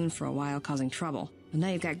around this moon for a while, causing trouble. But now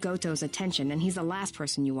you've got Goto's attention, and he's the last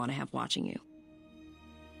person you want to have watching you.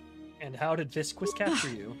 And how did Visquis capture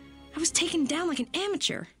you? I was taken down like an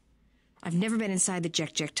amateur. I've never been inside the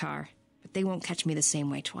Jek-Jek-Tar, but they won't catch me the same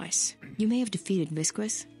way twice. You may have defeated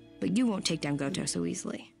Visquis, but you won't take down Goto so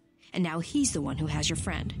easily. And now he's the one who has your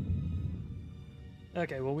friend.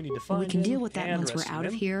 Okay, well, we need to find him. We can deal with that and once we're rescue out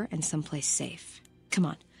of him. here and someplace safe. Come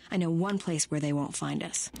on, I know one place where they won't find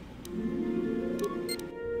us.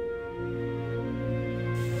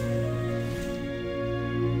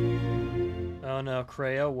 Oh no,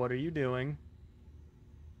 Kreia, what are you doing?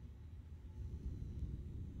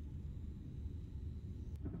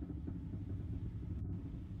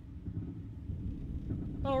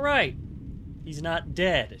 Alright. He's not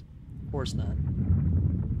dead. Of course not.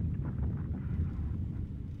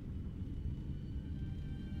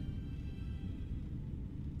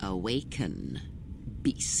 Awaken,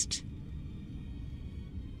 beast.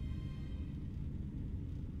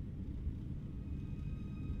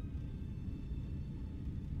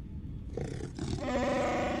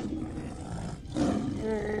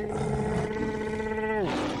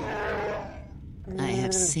 I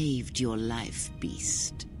have saved your life,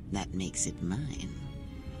 beast. That makes it mine.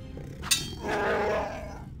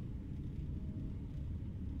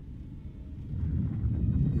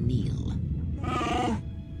 Kneel.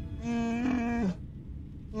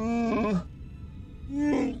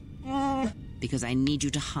 Because I need you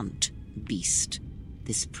to hunt, beast.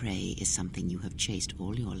 This prey is something you have chased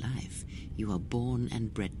all your life. You are born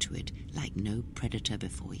and bred to it, like no predator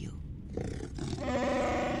before you.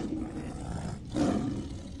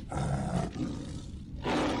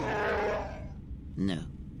 No,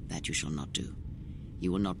 that you shall not do.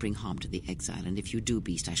 You will not bring harm to the exile, and if you do,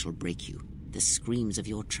 beast, I shall break you. The screams of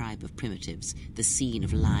your tribe of primitives, the scene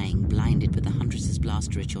of lying blinded with the huntress's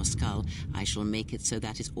blaster at your skull, I shall make it so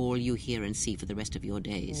that is all you hear and see for the rest of your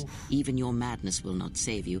days. Even your madness will not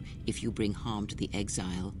save you if you bring harm to the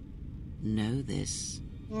exile. Know this.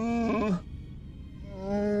 Oh,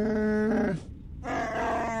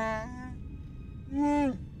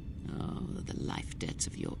 the life debts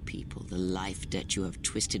of your people, the life debt you have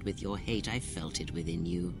twisted with your hate. I felt it within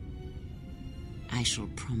you. I shall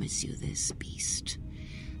promise you this, beast.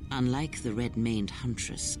 Unlike the red-maned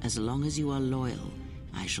huntress, as long as you are loyal,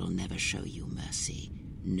 I shall never show you mercy.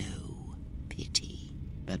 No pity.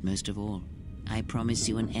 But most of all, I promise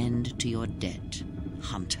you an end to your debt.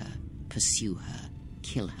 Hunt her, pursue her,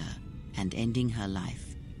 kill her, and ending her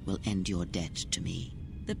life will end your debt to me.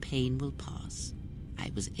 The pain will pass.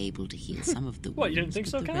 I was able to heal some of the wounds, What, you didn't think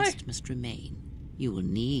so, but the Kai? rest must remain. You will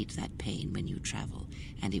need that pain when you travel,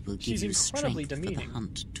 and it will give She's you incredibly strength for the demeaning.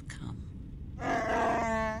 hunt to come.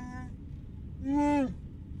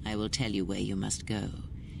 I will tell you where you must go.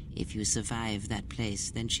 If you survive that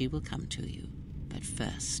place, then she will come to you. But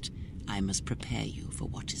first, I must prepare you for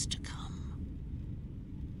what is to come.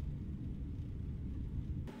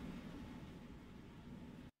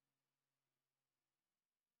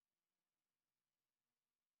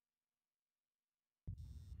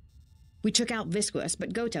 We took out Visquis,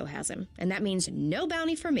 but Goto has him, and that means no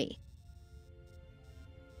bounty for me.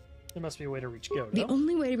 There must be a way to reach Goto. The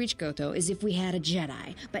only way to reach Goto is if we had a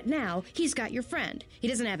Jedi. But now, he's got your friend. He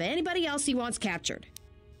doesn't have anybody else he wants captured.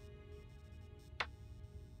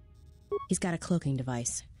 He's got a cloaking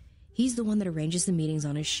device. He's the one that arranges the meetings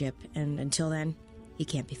on his ship, and until then, he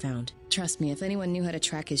can't be found. Trust me, if anyone knew how to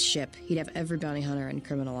track his ship, he'd have every bounty hunter and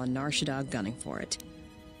criminal on Nar Shaddaa gunning for it.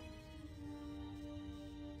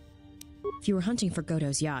 If you were hunting for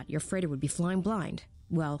Goto's yacht, your freighter would be flying blind.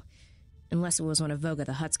 Well, unless it was one of Voga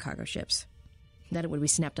the Hutt's cargo ships. Then it would be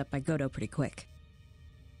snapped up by Goto pretty quick.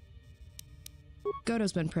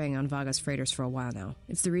 Goto's been preying on Vaga's freighters for a while now.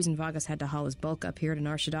 It's the reason Vaga's had to haul his bulk up here to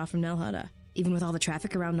Nar Shaddaa from Nal Hutta. Even with all the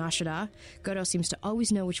traffic around Nar Shaddaa, Goto seems to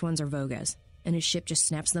always know which ones are Voga's, and his ship just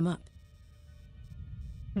snaps them up.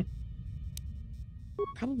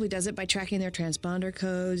 Probably does it by tracking their transponder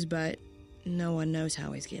codes, but no one knows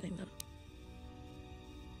how he's getting them.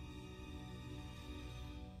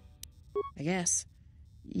 I guess.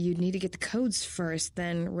 You'd need to get the codes first,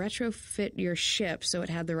 then retrofit your ship so it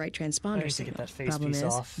had the right transponder I need to signal. get that face Problem piece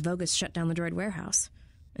is, off. Voga's shut down the droid warehouse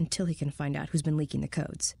until he can find out who's been leaking the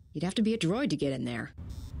codes. You'd have to be a droid to get in there.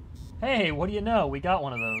 Hey, what do you know? We got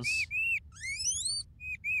one of those.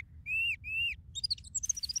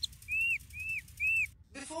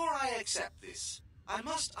 Before I accept this, I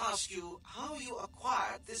must ask you how you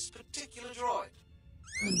acquired this particular droid.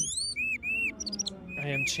 I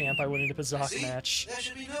am champ. I win in a Bazak See? match. There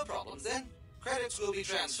should be no problems then. Credits will be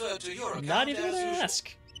transferred to your account Not even as gonna usual.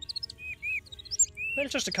 ask. But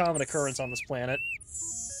it's just a common occurrence on this planet.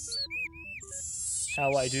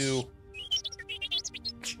 How I do.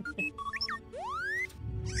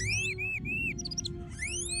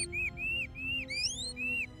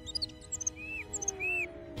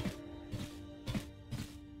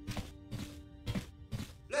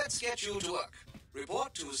 Let's get you to work.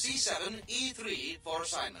 Report to C7E3 for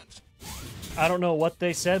assignment. I don't know what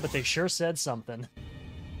they said, but they sure said something.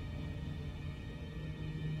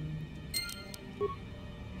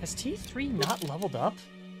 Has T3 not leveled up?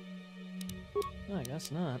 No, I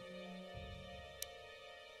guess not.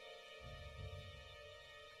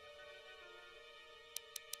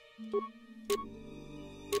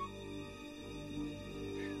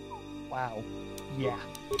 Wow. Yeah.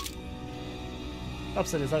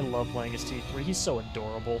 Upset is I love playing as T3. He's so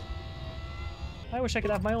adorable. I wish I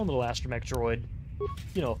could have my own little astromech droid.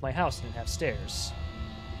 You know, if my house didn't have stairs.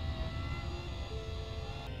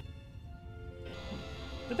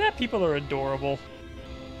 But that people are adorable.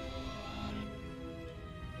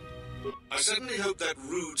 I certainly hope that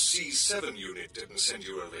rude C7 unit didn't send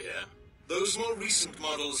you over here. Those more recent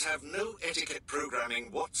models have no etiquette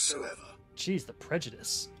programming whatsoever. Jeez, the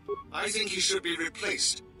prejudice. I think he should be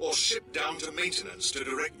replaced or shipped down to maintenance to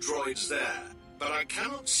direct droids there. But I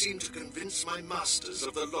cannot seem to convince my masters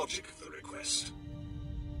of the logic of the request.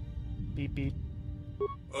 Beep beep.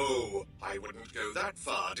 Oh, I wouldn't go that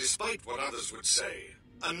far, despite what others would say.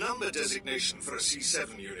 A number designation for a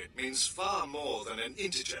C7 unit means far more than an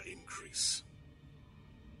integer increase.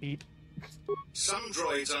 Beep. Some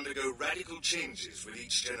droids undergo radical changes with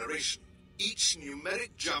each generation. Each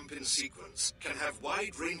numeric jump in sequence can have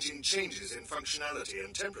wide-ranging changes in functionality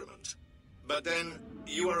and temperament. But then,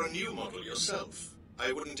 you are a new model yourself.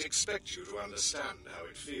 I wouldn't expect you to understand how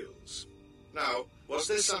it feels. Now, was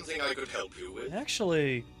there something I could help you with?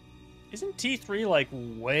 Actually, isn't T3 like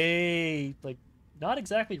way, like, not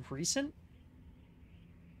exactly recent?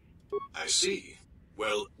 I see.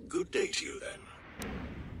 Well, good day to you then.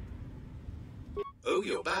 Oh,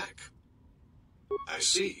 you're back. I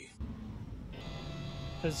see.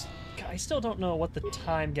 Because I still don't know what the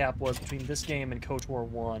time gap was between this game and KOTOR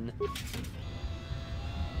 1.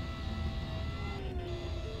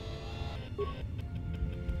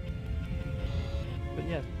 But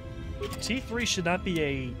yeah, T3 should not be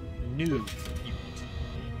a new unit.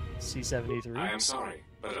 C73. I am sorry,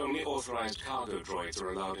 but only authorized cargo droids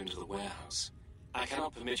are allowed into the warehouse. I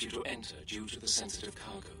cannot permit you to enter due to the sensitive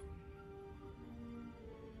cargo.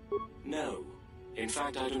 No. In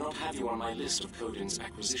fact, I do not have you on my list of Codin's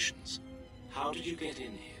acquisitions. How did you get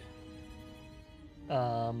in here?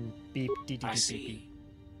 Beep, dee, dee, I dee, see. beep.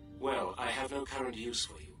 Well, I have no current use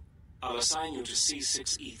for you. I'll assign you to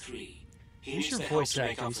C6E3. He Who's needs your the help voice to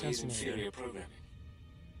make actor? up He for his sounds familiar. inferior programming.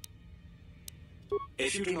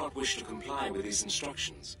 If you do not wish to comply with these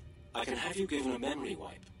instructions, I can have you given a memory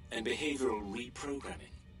wipe and behavioral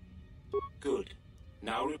reprogramming. Good.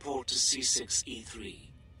 Now report to C6E3.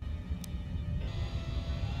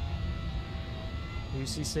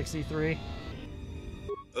 Who's C63?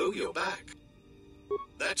 Oh, you're back.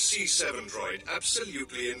 That C7 droid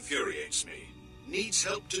absolutely infuriates me. Needs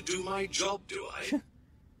help to do my job, do I?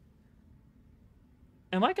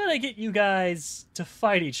 am I gonna get you guys to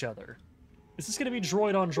fight each other? Is this gonna be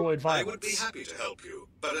droid-on-droid violence? I would be happy to help you,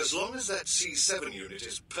 but as long as that C7 unit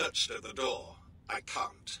is perched at the door, I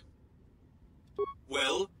can't.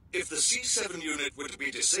 Well, if the C7 unit were to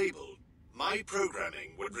be disabled, my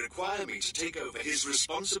programming would require me to take over his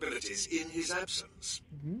responsibilities in his absence.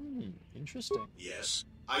 Interesting. Yes,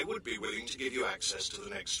 I would be willing to give you access to the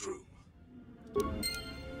next room.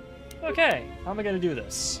 Okay, how am I gonna do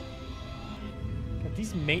this? God,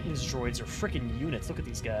 these maintenance droids are freaking units. Look at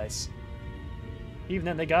these guys. Even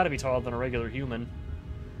then, they gotta be taller than a regular human.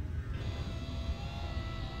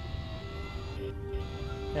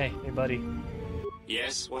 Hey, buddy.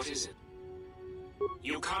 Yes, what is it?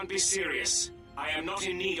 You can't be serious. I am not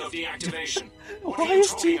in need of deactivation. What Why are you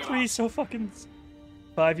is talking T3 about? so fucking...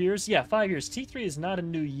 5 years? Yeah, 5 years. T3 is not a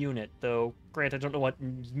new unit, though. Granted, I don't know what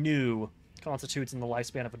new constitutes in the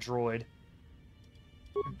lifespan of a droid.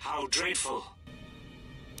 How dreadful.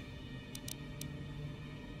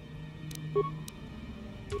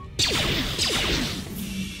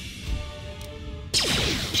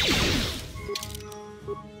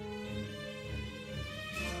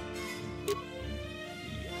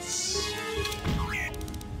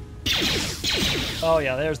 Oh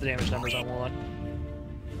yeah, there's the damage numbers I want.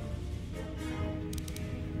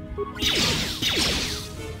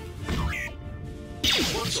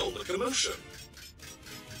 What's all the commotion?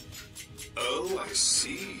 Oh, I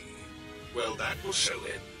see. Well, that will show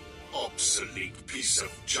it. Obsolete piece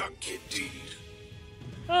of junk indeed.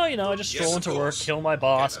 Oh, you know, I just stroll Yes, of into work, course. kill my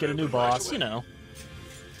boss, Get get a that new open right boss, away. you know.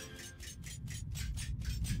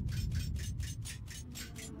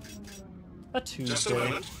 A Just a Tuesday.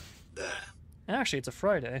 moment. There. Actually, it's a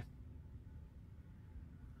Friday.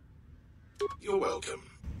 You're welcome.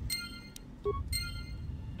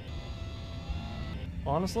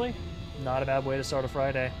 Honestly, not a bad way to start a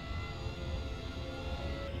Friday.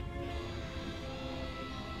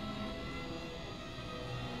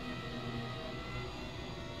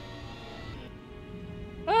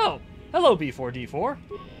 Oh! Hello, B4D4.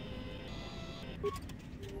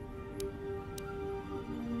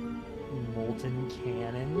 Molten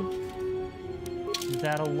Cannon.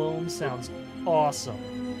 That alone sounds awesome.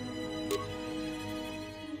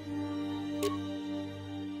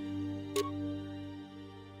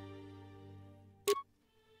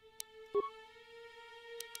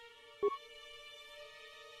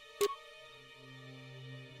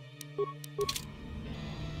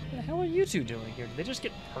 What the hell are you two doing here? Did they just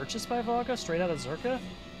get purchased by Vaga straight out of Zerka?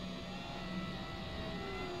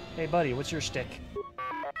 Hey buddy, what's your shtick?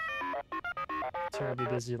 Terribly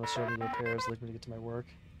busy unless you're the repairs, leave me to get to my work.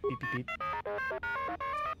 Beep beep beep.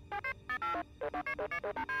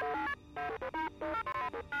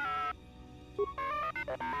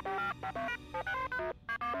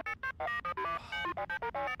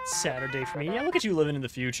 Saturday for me. Yeah, look at you living in the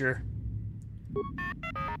future.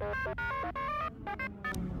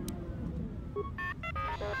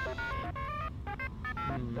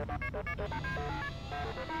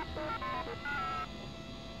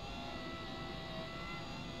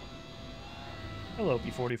 Hello,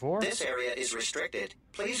 B44. This area is restricted.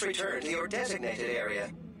 Please return to your designated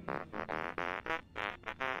area.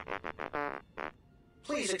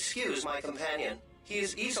 Please excuse my companion. He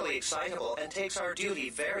is easily excitable and takes our duty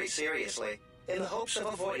very seriously. In the hopes of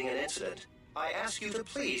avoiding an incident, I ask you to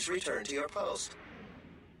please return to your post.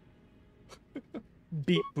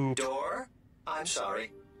 Beep boop. Door? I'm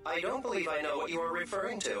sorry. I don't believe I know what you are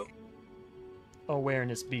referring to.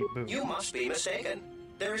 Awareness beep boop. You must be mistaken.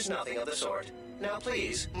 There is nothing of the sort. Now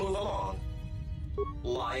please, move along.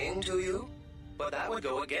 Lying to you? But that would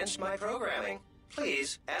go against my programming.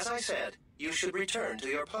 Please, as I said, you should return to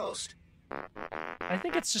your post. I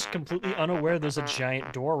think it's just completely unaware there's a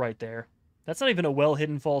giant door right there. That's not even a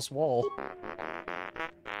well-hidden false wall.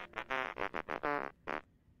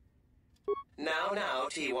 Now,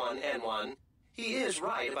 T1N1. He is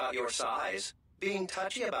right about your size. Being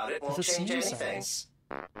touchy about it won't It's the change same anything. size.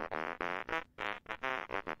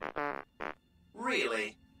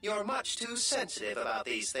 Really, you're much too sensitive about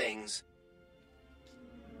these things.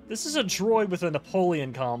 This is a droid with a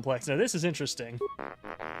Napoleon complex. Now this is interesting.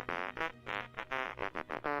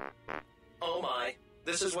 Oh my,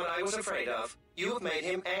 this is what I was afraid of. You have made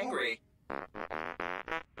him angry.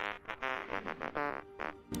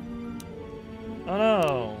 Oh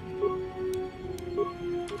no.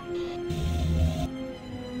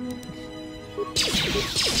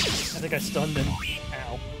 I think I stunned him.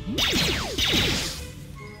 Ow.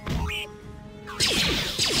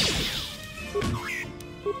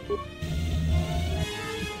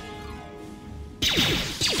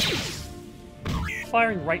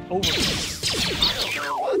 Firing right over him. I don't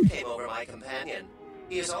know what came over my companion.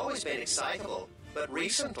 He has always been excitable, but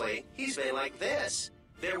recently he's been like this.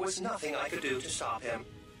 There was nothing I could do to stop him,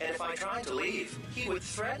 and if I tried to leave, he would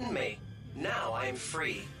threaten me. Now I am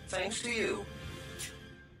free, thanks to you.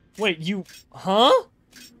 Wait, you... Huh?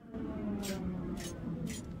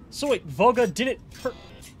 So wait, Voga did it per...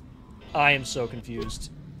 I am so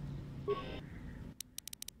confused.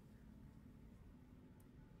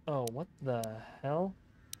 Oh, what the hell?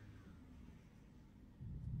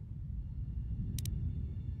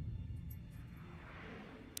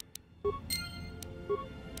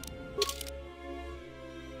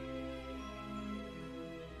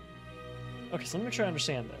 Okay, so let me make sure I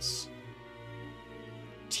understand this.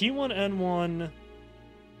 T1N1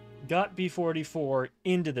 got B44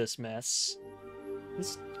 into this mess.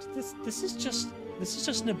 This is just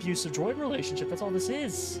an abusive droid relationship. That's all this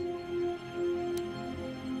is.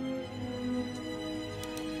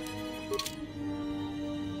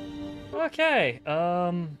 Okay.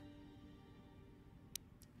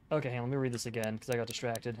 Okay, hang on, let me read this again because I got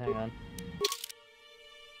distracted. Hang on.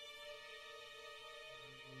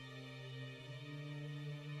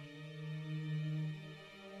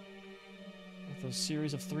 With those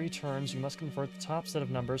series of 3 turns, you must convert the top set of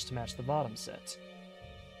numbers to match the bottom set.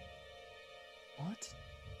 What?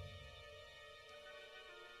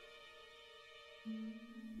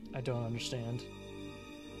 I don't understand.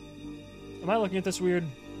 Am I looking at this weird?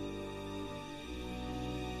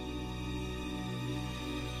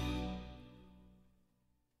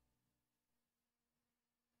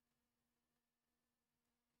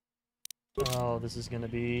 Oh, this is gonna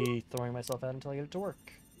be throwing myself out until I get it to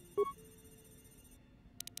work.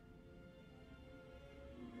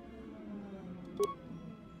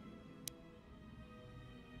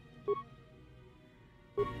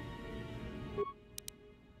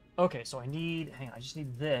 Okay, so I need... Hang on, I just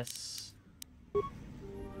need this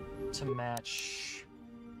to match...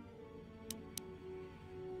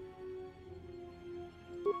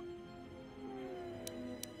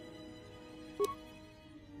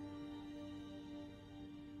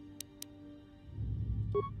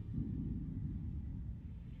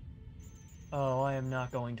 Oh, I am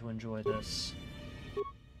not going to enjoy this.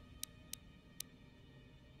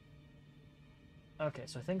 Okay,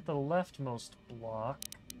 so I think the leftmost block...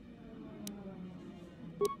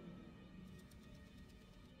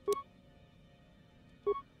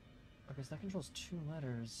 Okay, so that controls 2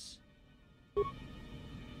 letters.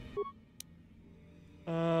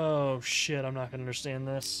 Oh, shit, I'm not gonna understand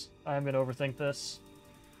this. I'm gonna overthink this.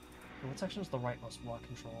 Okay, what section is the rightmost block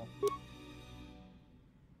control?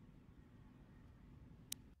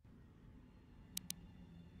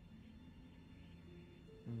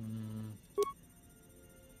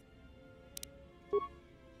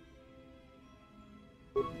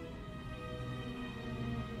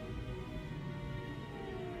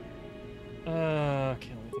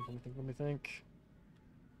 Okay, let me think.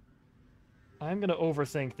 I'm gonna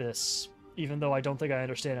overthink this, even though I don't think I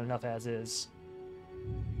understand it enough as is.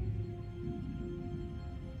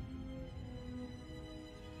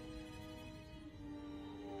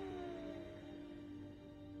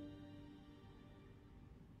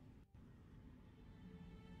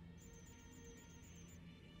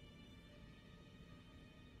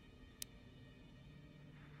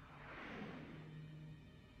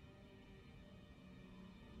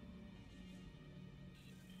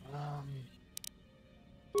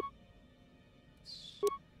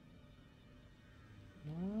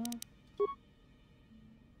 No.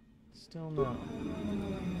 Still no.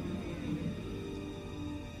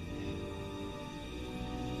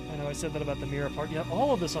 I know I said that about the mirror part. Yeah,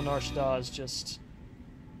 all of this on Arshda is just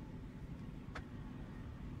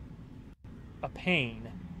a pain.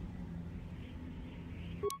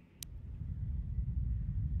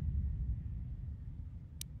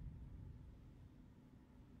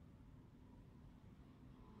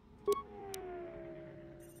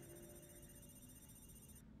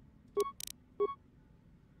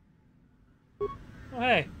 Oh,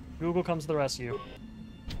 hey, Google comes to the rescue.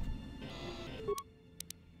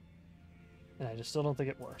 And I just still don't think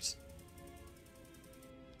it works.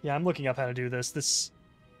 Yeah, I'm looking up how to do this. This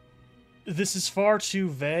is far too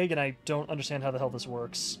vague, and I don't understand how the hell this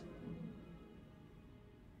works.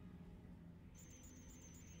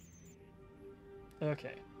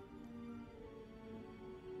 Okay.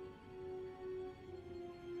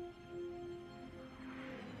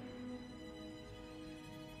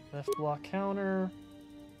 Left block counter.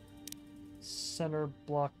 Center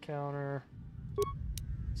block counter.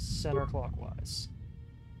 Center clockwise.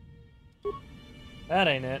 That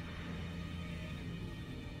ain't it.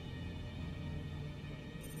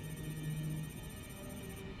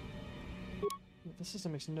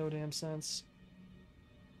 system makes no damn sense.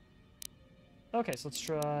 Okay, so let's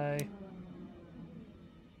try...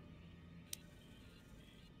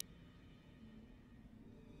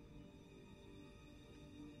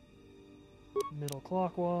 middle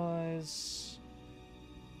clockwise.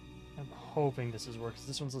 I'm hoping this is working, because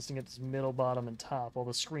this one's listing at this middle, bottom, and top, while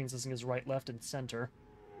the screen's listing as right, left, and center.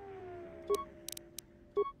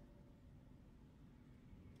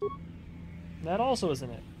 That also isn't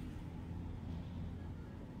it.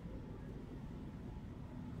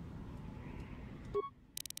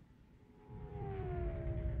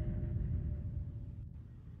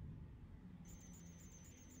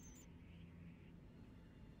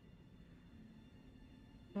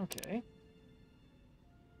 Okay.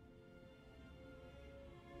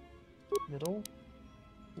 Middle,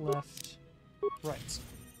 left, right.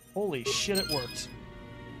 Holy shit, it worked.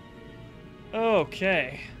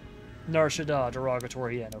 Okay. Nar Shaddaa,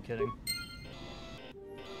 derogatory, yeah, no kidding.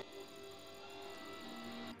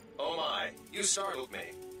 Oh my, you startled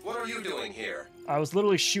me. What are you doing here? I was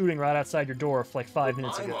literally shooting right outside your door like 5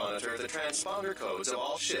 minutes I ago. monitor the transponder codes of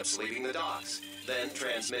all ships leaving the docks, then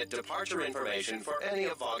transmit departure information for any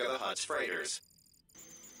of Vaga the Hutt's freighters.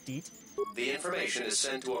 Deet? The information is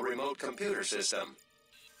sent to a remote computer system.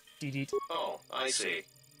 Deet. Oh, I see.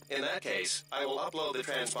 In that case, I will upload the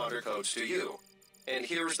transponder codes to you. And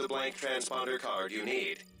here's the blank transponder card you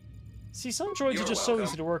need. See, some droids You're are just welcome. so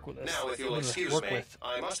easy to work with. Now, if you'll excuse me,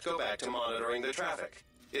 I must go back to monitoring the traffic.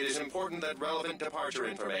 It is important that relevant departure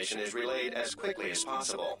information is relayed as quickly as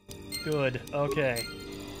possible. Good. Okay.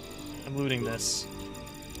 I'm looting this.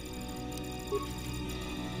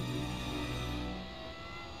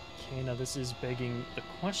 Okay, now this is begging the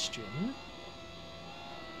question.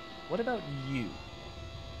 What about you?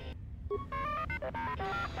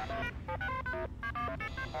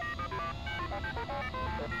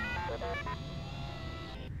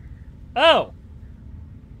 Oh!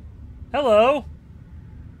 Hello!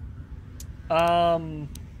 Oh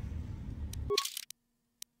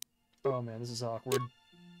man, this is awkward.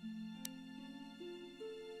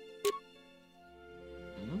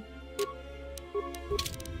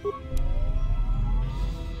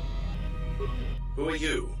 Who are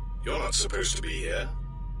you? You're not supposed to be here.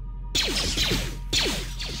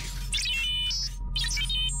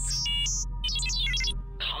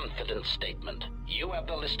 Confident statement. You have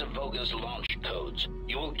the list of Voga's launch codes.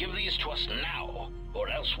 You will give these to us now, or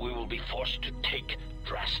else we will be forced to take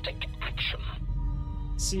drastic action.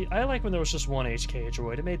 See, I like when there was just one HK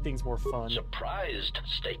droid. It made things more fun. Surprised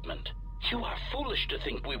statement. You are foolish to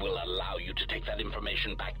think we will allow you to take that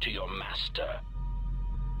information back to your master.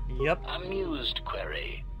 Yep. Amused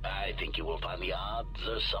query. I think you will find the odds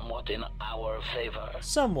are somewhat in our favor.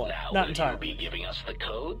 Somewhat, now, not will entirely. you be giving us the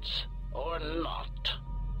codes, or not?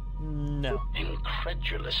 No.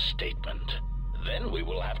 Incredulous statement. Then we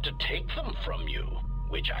will have to take them from you,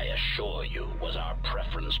 which I assure you was our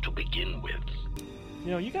preference to begin with.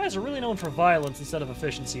 You know, you guys are really known for violence instead of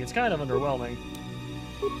efficiency. It's kind of underwhelming.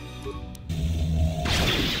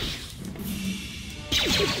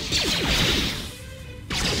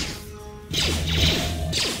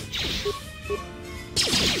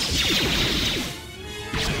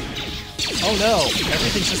 Oh no!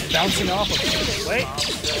 Everything's just bouncing off of me. Wait.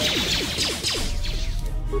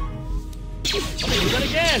 Let me do that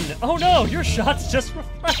again! Oh no! Your shots just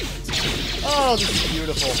reflect! Oh, this is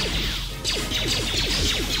beautiful.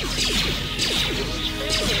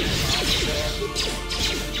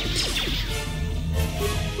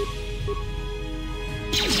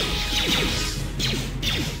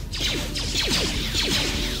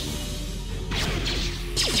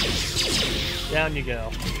 Down you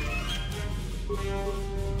go.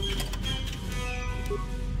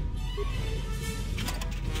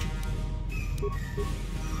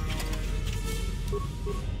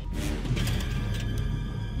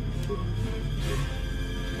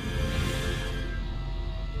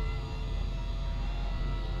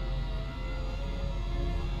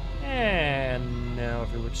 And now,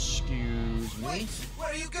 if you'll excuse me. Wait, where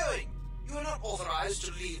are you going? You are not authorized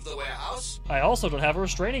to leave the warehouse. I also don't have a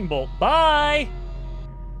restraining bolt. Bye!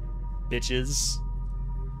 Bitches.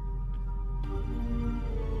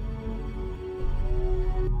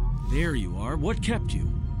 There you are. What kept you?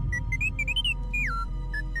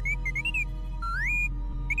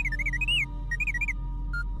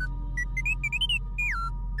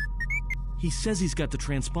 He says he's got the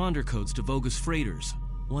transponder codes to Voga's freighters,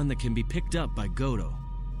 one that can be picked up by Goto.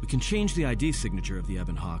 We can change the ID signature of the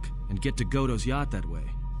Ebon Hawk and get to Goto's yacht that way.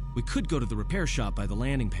 We could go to the repair shop by the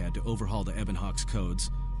landing pad to overhaul the Ebon Hawk's codes.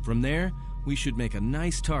 From there, we should make a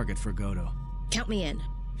nice target for Goto. Count me in.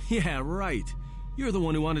 Yeah, right. You're the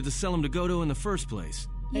one who wanted to sell him to Goto in the first place.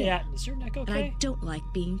 Hey, Atten, is your neck And okay? I don't like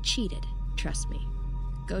being cheated. Trust me.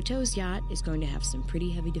 Goto's yacht is going to have some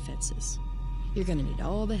pretty heavy defenses. You're going to need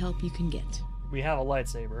all the help you can get. We have a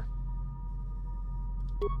lightsaber.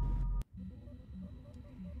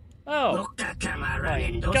 Oh!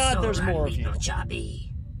 My God, there's more of you.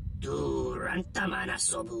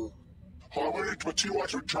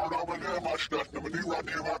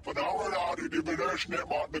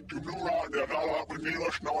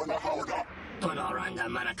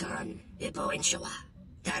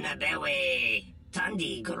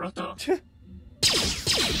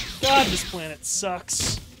 God, this planet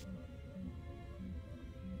sucks.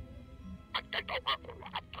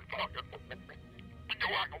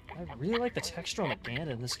 I really like the texture on the Gand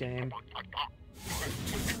in this game.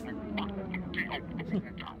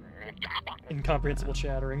 Incomprehensible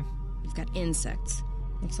chattering. We've got insects.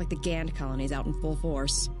 Looks like the Gand colony's out in full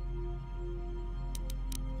force.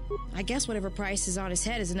 I guess whatever price is on his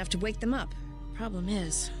head is enough to wake them up. Problem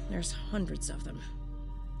is, there's hundreds of them.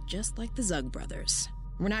 Just like the Zug brothers.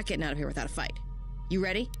 We're not getting out of here without a fight. You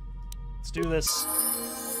ready? Let's do this.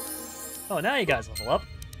 Oh, now you guys level up.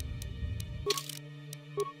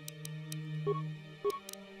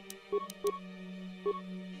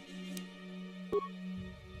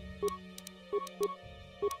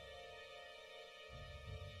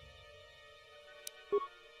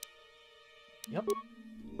 Yep.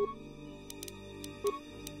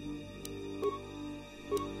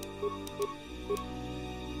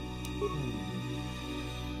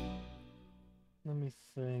 Let me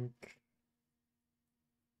think.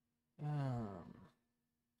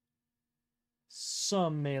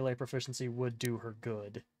 Some melee proficiency would do her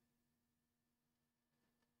good.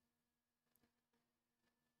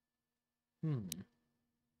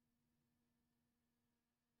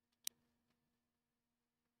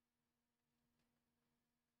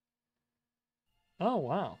 Oh,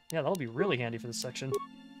 wow. Yeah, that'll be really handy for this section.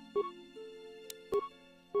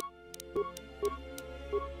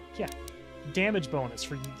 Yeah. Damage bonus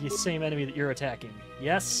for the same enemy that you're attacking.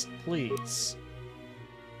 Yes, please.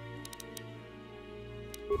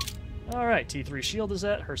 Alright, T3 shield is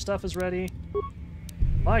at. Her stuff is ready.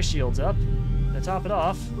 My shield's up. To top it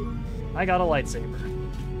off, I got a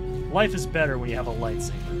lightsaber. Life is better when you have a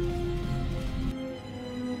lightsaber.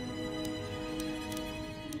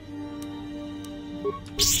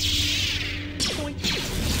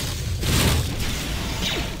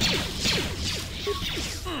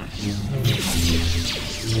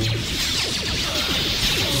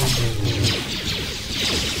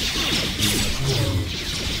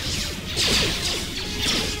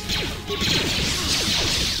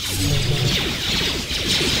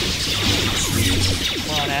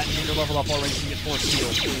 Come on, Atten, you're leveled up already, so you get 4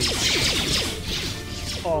 shields, please.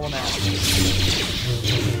 Call him out.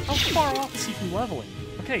 How far off is he from leveling?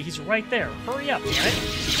 Okay, he's right there. Hurry up, damn it.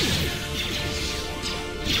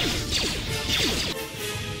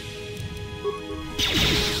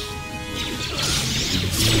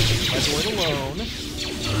 Legoid alone.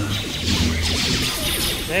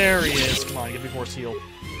 There he is. Come on, give me force heal.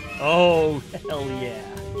 Oh, hell yeah.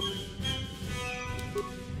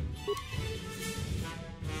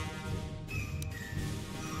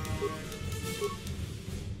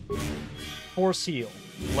 Force heal.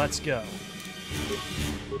 Let's go.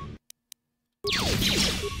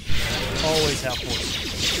 Always have force heal.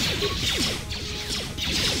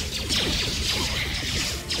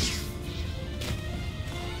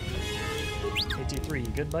 53, you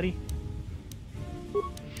good, buddy?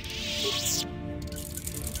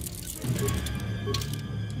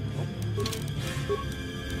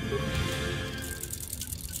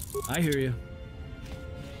 I hear you.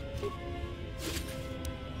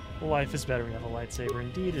 Life is better when you have a lightsaber.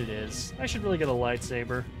 Indeed it is. I should really get a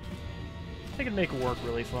lightsaber. I could make work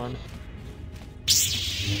really fun.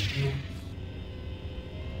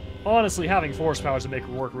 Honestly, having force powers would make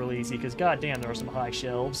work really easy, because goddamn, there are some high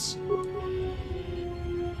shelves.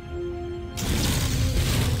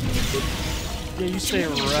 Yeah, you stay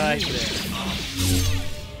right there.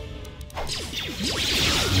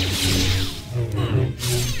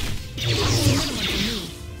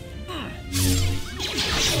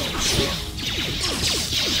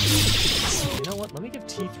 You know what? Let me give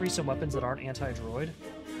T3 some weapons that aren't anti-droid.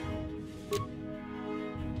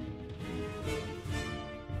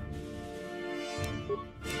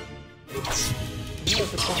 You know,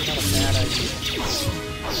 that's probably not a bad idea.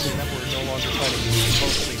 Remember, we're no longer fighting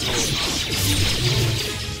mostly droids.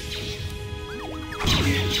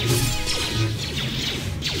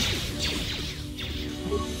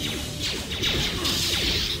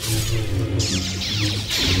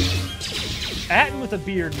 Atten with a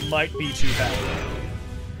beard might be too powerful.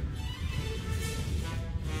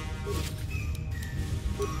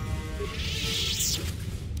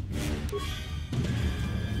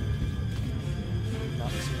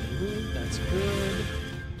 Not too good, that's good.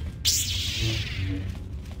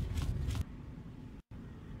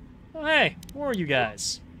 Oh, hey, where are you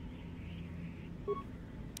guys?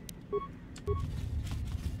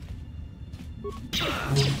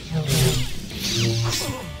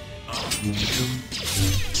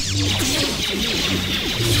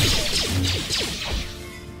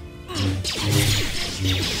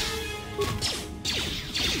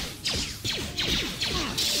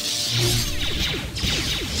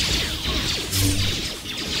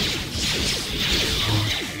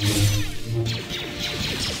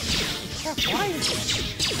 Why is this?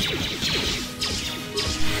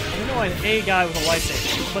 I know I'm a guy with a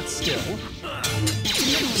lightsaber, but still.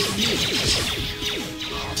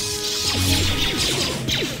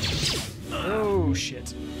 Oh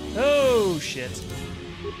shit. Oh shit.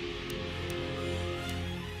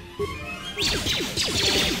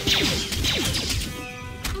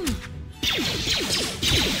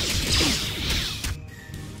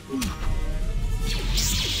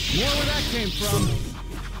 More where that came from.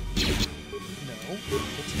 No,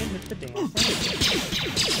 it's him with the damn flame.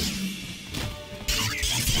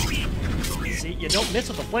 See, you don't miss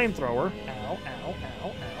with a flamethrower. Ow, ow, ow,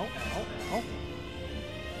 ow, ow, ow.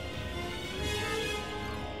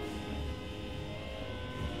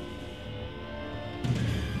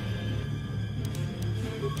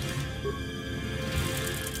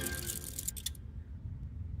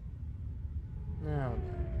 No.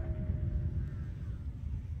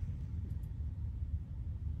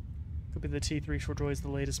 Could be the T3 short droid is the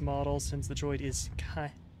latest model, since the droid is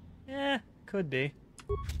could be.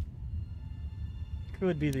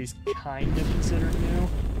 Could be these kind of considered new.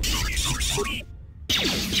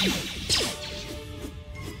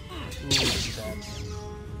 Ooh, this is bad.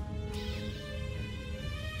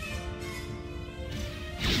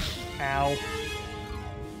 Ow.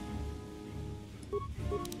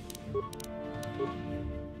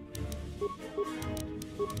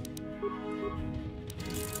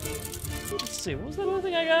 Let's see, what was that other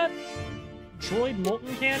thing I got? Droid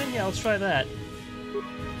Molten Cannon? Yeah, let's try that.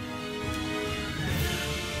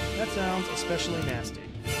 That sounds especially nasty.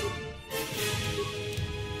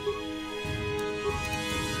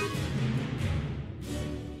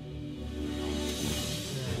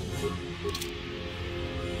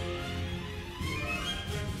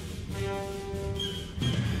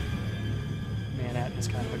 Man, Atten is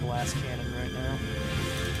kind of a glass cannon right now.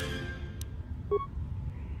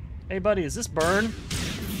 Hey buddy, is this burn?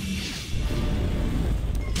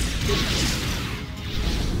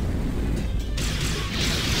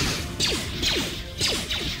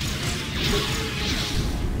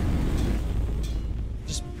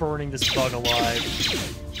 Just burning this bug alive.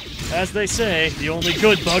 As they say, the only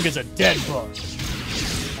good bug is a dead bug.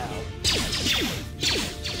 Ow.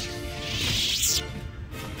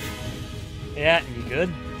 Yeah, you good?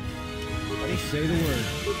 Buddy? Say the word.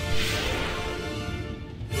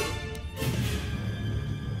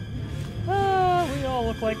 We all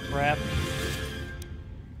look like crap.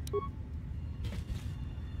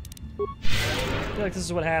 I feel like this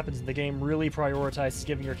is what happens. The game really prioritizes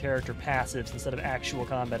giving your character passives instead of actual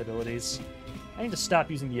combat abilities. I need to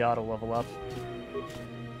stop using the auto level up.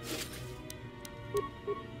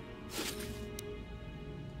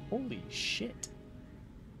 Holy shit.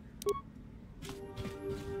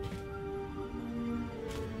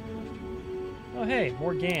 Oh hey,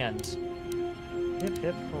 more Gans. Hip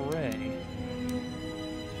hip hooray.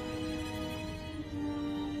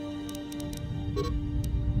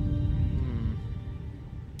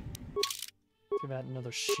 Give out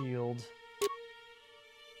another shield.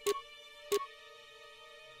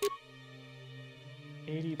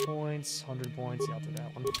 $80 points, 100 points. Yeah, I'll do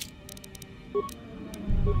that one.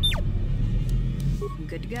 I'm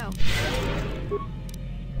good to go.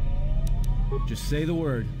 Just say the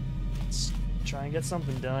word. Let's try and get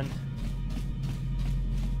something done.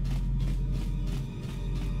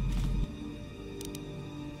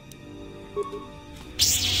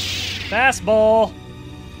 Fastball!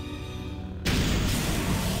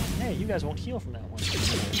 Hey, you guys won't heal from that one.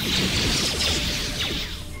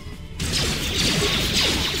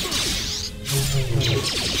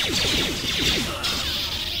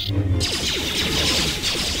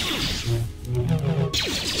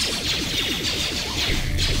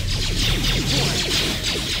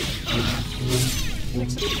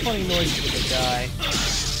 Makes some funny noises when they die.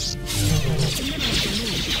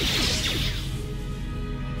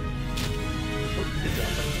 Oh, good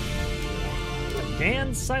job.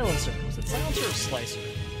 And silencer. Was it silencer or slicer?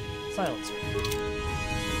 Silencer.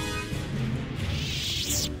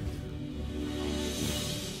 There's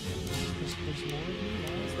more of you?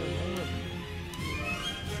 Why is there more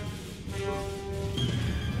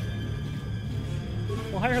of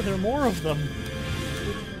you? Why are there more of them?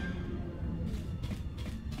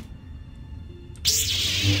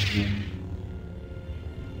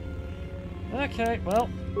 Okay, well.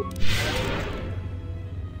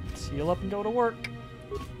 Let's heal up and go to work.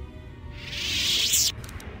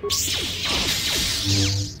 This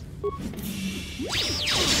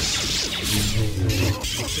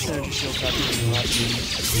energy shield's not doing much.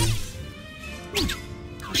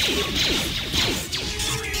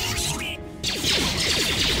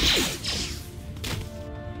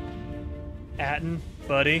 Atten,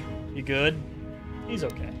 buddy, you good? He's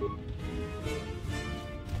okay.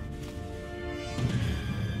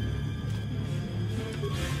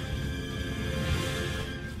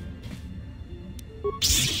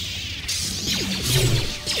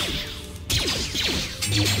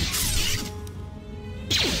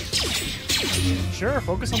 Sure,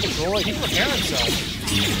 focus on the droid. He can repair himself.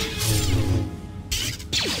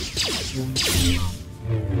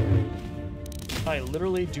 I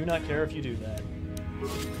literally do not care if you do that.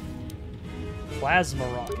 Plasma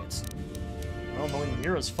rockets. Well, knowing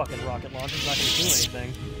Mira's fucking rocket launcher's not gonna do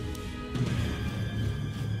anything.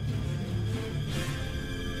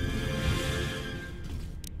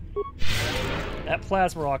 That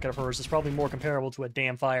plasma rocket of hers is probably more comparable to a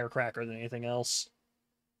damn firecracker than anything else.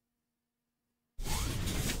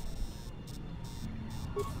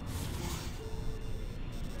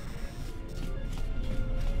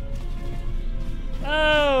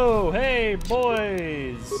 Oh, hey,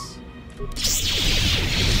 boys! Give me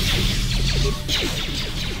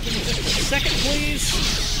just a second, please.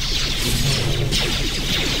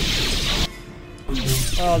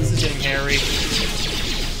 Oh, this is getting hairy.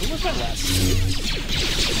 Who was my last?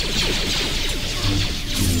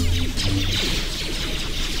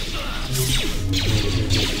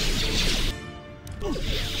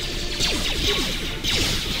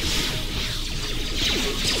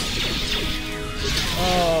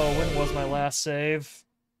 Oh, when was my last save?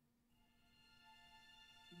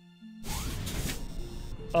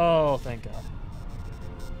 Oh, thank God.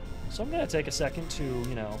 So I'm gonna take a second to,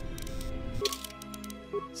 you know,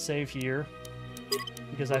 save here.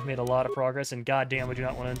 Because I've made a lot of progress, and goddamn, I do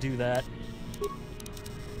not want to do that.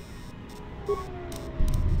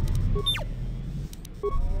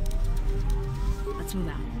 Let's move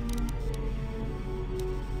out.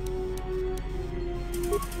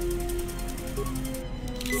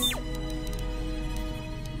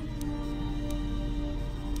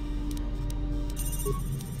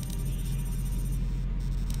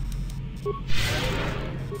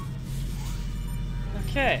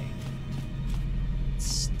 Okay.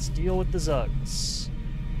 Let's deal with the Zugs.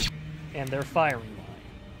 And their firing line.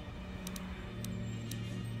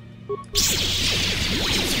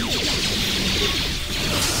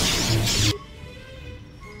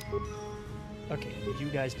 Okay, you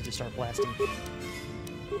guys need to start blasting.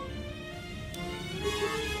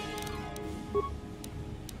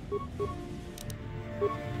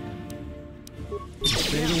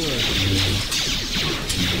 Straight away.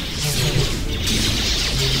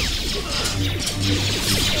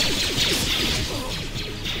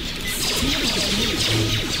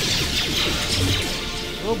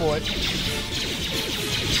 Oh boy.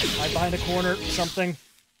 Hide behind a corner, something.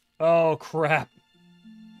 Oh crap.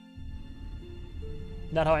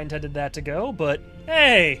 Not how I intended that to go, but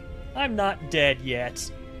hey! I'm not dead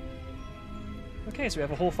yet. Okay, so we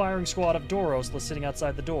have a whole firing squad of Doros sitting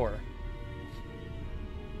outside the door.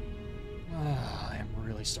 I'm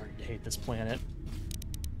really starting to hate this planet.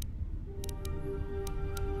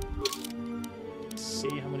 Let's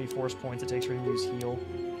see how many force points it takes for him to use heal.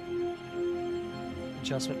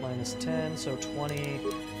 Adjustment minus 10, so 20.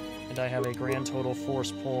 And I have a grand total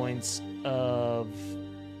force points of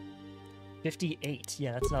 58.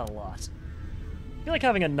 Yeah, that's not a lot. I feel like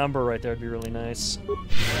having a number right there would be really nice.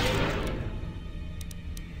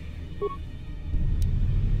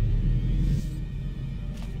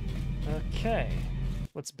 Okay.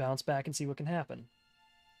 Let's bounce back and see what can happen.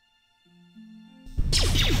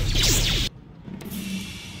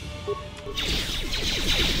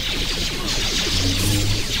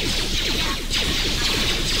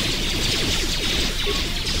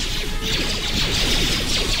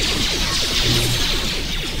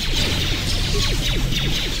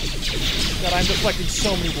 God, I'm deflecting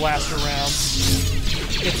so many blaster rounds.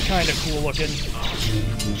 It's kind of cool looking.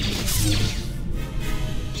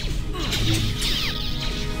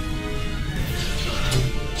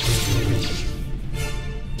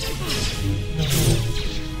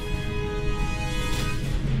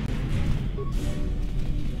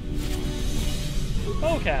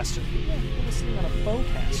 bowcaster. Yeah, he was sitting on a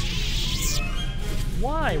bowcaster.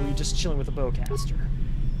 Why were you just chilling with a bowcaster?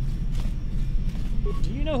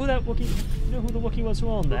 Do you know who that Wookiee? You know who the Wookiee was who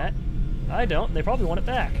owned that? I don't. They probably want it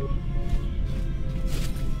back.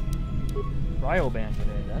 Cryoband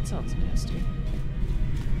grenade. That sounds nasty.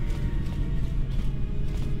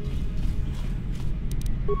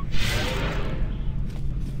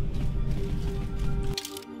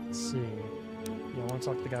 Let's see. Yeah, I want to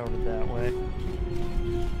talk to the guy over that way.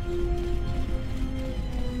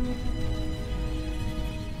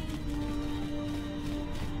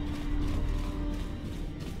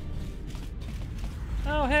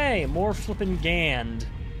 Oh, hey, more flippin' Gand.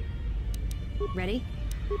 Ready?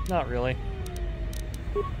 Not really.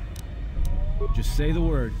 Just say the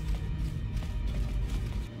word.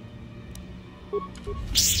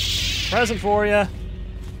 Present for you.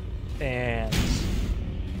 And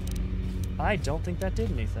I don't think that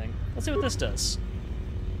did anything. Let's see what this does.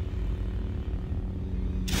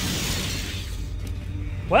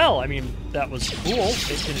 Well, I mean, that was cool.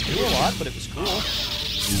 It didn't do a lot, but it was cool.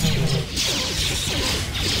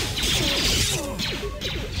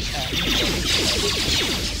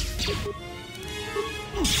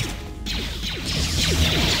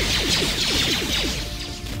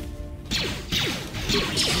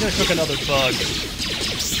 I'm gonna cook another bug.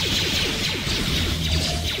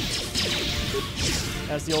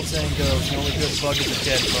 As the old saying goes, the only good bug is a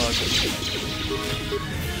dead bug.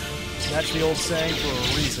 And that's the old saying for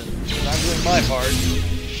a reason. And I'm doing my part.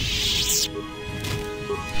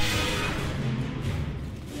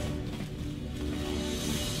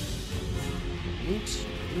 Loot,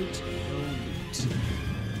 loot, no loot.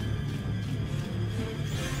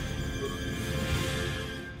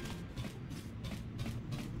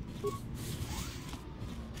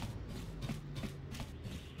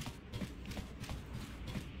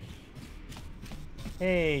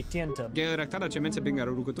 Hey, Tienta. Geraktada cemense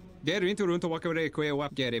bingaru rukutu. Gerintu runto wakare kwe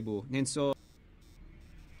wap gerebu. Ninso.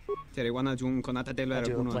 Terewana jun konata della I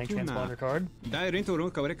do a alguno blank tuna. transponder card. Dai rinto run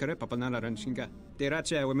kawre kare papanala ranshinga.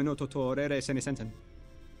 Derace wemeno totorere senisenten.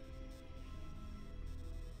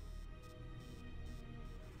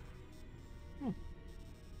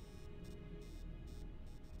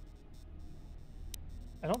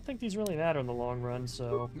 I don't think these really matter in the long run,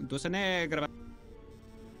 so Dosane grava.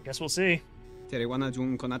 guess we'll see. Terewana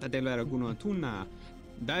jun konata della alguno tuna.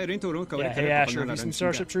 Dai rinto run kawre Yeah, kare hey Asher, have papanala you seen ranshinga.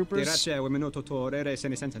 Starship Troopers? Derace wemeno totorere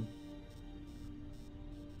senisenten.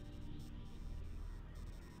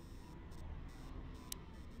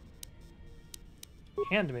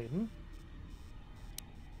 Handmaiden,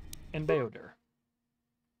 and Beoder.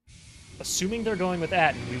 Assuming they're going with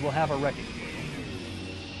Atten, we will have a wrecking crew.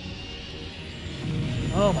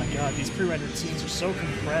 Oh my god, these pre-rendered scenes are so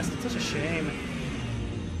compressed. It's such a shame.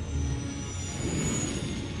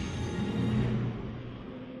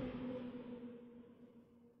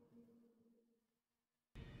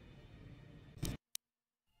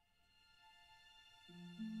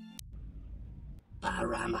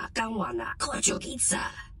 Parama kawana kochukitsa.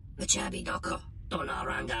 Machabi doko.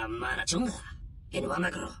 Tonaranga manachunga.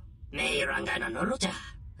 Inwamakro. Meiranga nanolocha.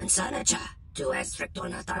 And sanacha. Tu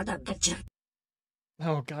estrictona tarda betcha.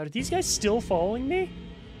 Oh god, are these guys still following me?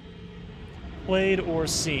 Played or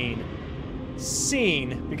seen?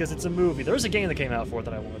 Seen, because it's a movie. There's a game that came out for it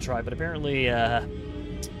that I want to try, but apparently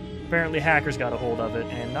hackers got a hold of it,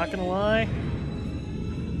 and not gonna lie,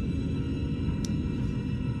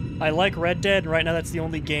 I like Red Dead, and right now that's the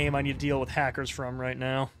only game I need to deal with hackers from right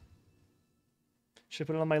now. Should I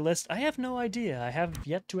put it on my list? I have no idea. I have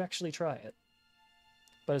yet to actually try it.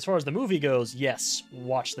 But as far as the movie goes, yes,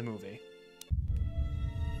 watch the movie.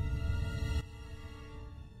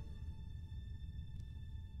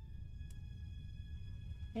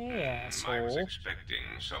 Hey, asshole. I was expecting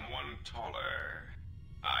someone taller.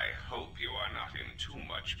 I hope you are not in too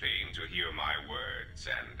much pain to hear my words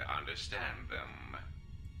and understand them.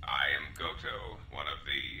 I am Goto, one of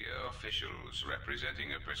the officials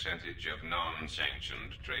representing a percentage of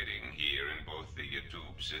non-sanctioned trading here in both the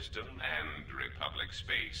YouTube system and Republic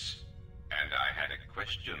space. And I had a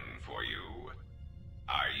question for you.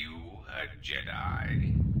 Are you a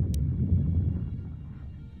Jedi?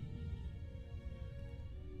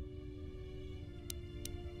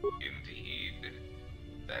 Indeed.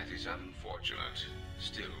 That is unfortunate.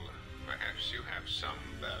 Still, perhaps you have some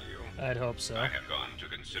value. I'd hope so. I have gone to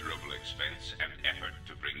considerable expense and effort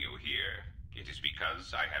to bring you here. It is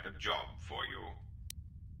because I have a job for you.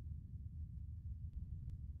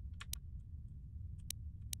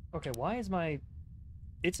 Okay, why is my...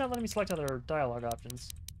 It's not letting me select other dialogue options.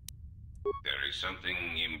 There is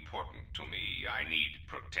something important to me I need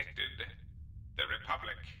protected. The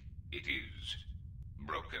Republic, it is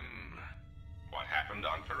broken. What happened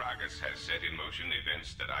on Paragus has set in motion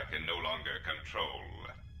events that I can no longer control.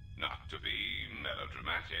 Not to be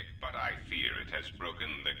melodramatic, but I fear it has broken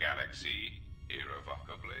the galaxy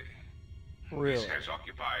irrevocably. Really? This has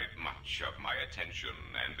occupied much of my attention,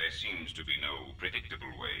 and there seems to be no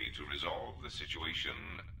predictable way to resolve the situation.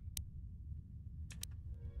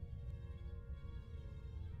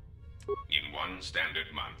 In one standard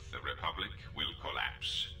month, the Republic will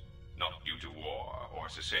collapse. Not due to war or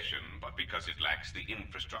secession, but because it lacks the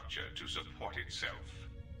infrastructure to support itself.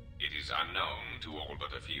 It is unknown to all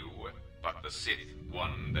but a few, but the Sith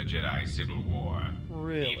won the Jedi Civil War.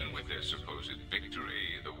 Really? Even with their supposed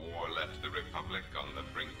victory, the war left the Republic on the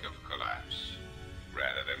brink of collapse.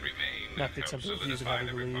 Rather than remain Not and that help some of these solidify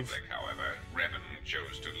would the have to leave. Republic, however, Revan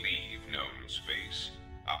chose to leave known space.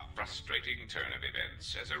 A frustrating turn of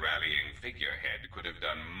events, as a rallying figurehead could have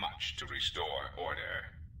done much to restore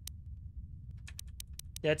order.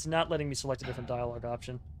 Yeah, it's not letting me select a different dialogue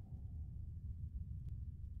option.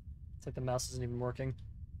 It's like the mouse isn't even working.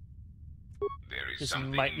 There is This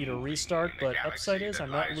something might need a moving restart, in the but galaxy upside is that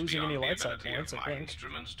I'm not lies losing any beyond the light side ability points, of I my think.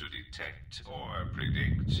 instruments to detect or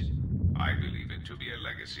predict. I believe it to be a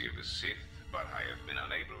legacy of the Sith, but I have been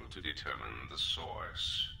unable to determine the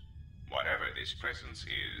source. Whatever this presence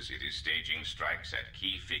is, it is staging strikes at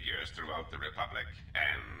key figures throughout the Republic,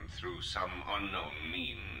 and through some unknown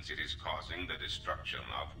means, it is causing the destruction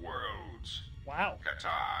of worlds. Wow.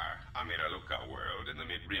 Kotor, a Miraluka world in the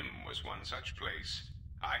Mid-Rim, was one such place.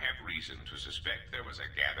 I have reason to suspect there was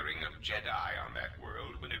a gathering of Jedi on that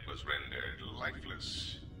world when it was rendered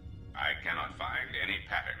lifeless. I cannot find any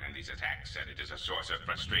pattern in these attacks, and it is a source of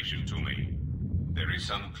frustration to me. There is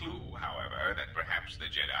some clue, however, that perhaps the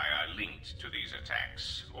Jedi are linked to these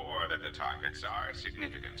attacks, or that the targets are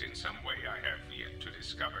significant in some way I have yet to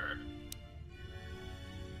discover.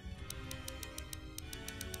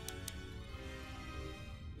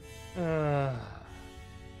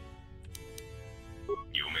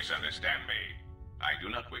 You misunderstand me. I do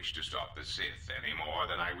not wish to stop the Sith any more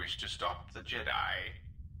than I wish to stop the Jedi.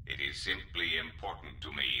 It is simply important to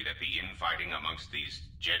me that the infighting amongst these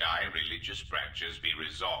Jedi religious branches be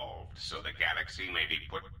resolved so the galaxy may be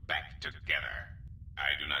put back together.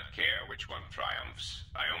 I do not care which one triumphs.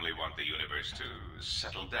 I only want the universe to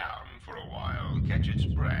settle down for a while, catch its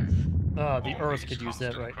breath. The All Earth these could use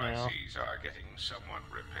that constant right now. crises are getting somewhat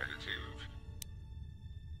repetitive.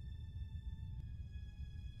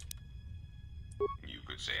 You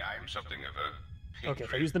could say I am something of a Okay,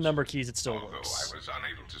 if I use the number keys, it still Although works. I was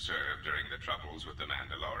unable to serve during the troubles with the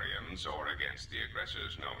Mandalorians or against the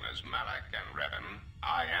aggressors known as Malak and Revan,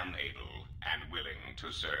 I am able and willing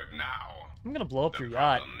to serve now. I'm gonna blow up The your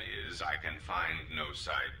yacht. problem is I can find no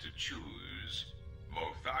side to choose.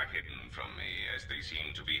 Both are hidden from me as they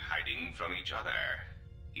seem to be hiding from each other.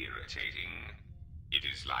 Irritating. It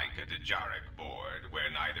is like a Dejarik board where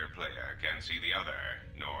neither player can see the other,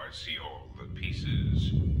 nor see all the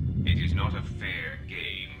pieces. It is not a fair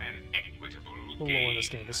game, an equitable The lore in this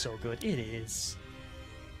game is so good. It is.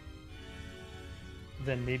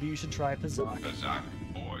 Then maybe you should try Pazak. Pazak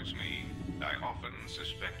bores me. I often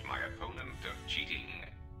suspect my opponent of cheating.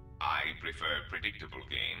 I prefer predictable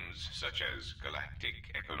games, such as Galactic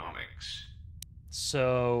Economics.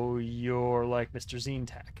 So you're like Mr.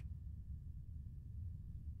 Zentak.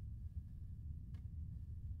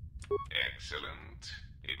 Excellent.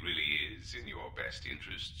 It really is in your best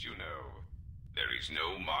interests, you know. There is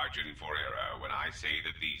no margin for error when I say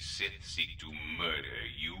that these Sith seek to murder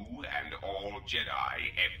you and all Jedi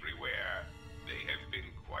everywhere. They have been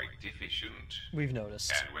quite efficient. We've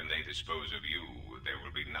noticed. And when they dispose of you, there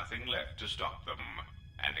will be nothing left to stop them,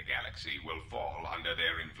 and the galaxy will fall under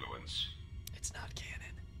their influence. It's not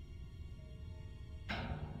canon.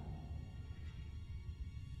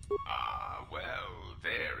 Ah, well,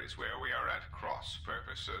 there is where we are at cross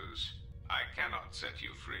purposes. I cannot set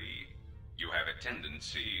you free. You have a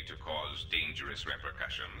tendency to cause dangerous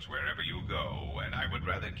repercussions wherever you go, and I would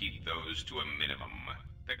rather keep those to a minimum.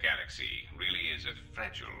 The galaxy really is a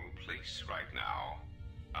fragile place right now.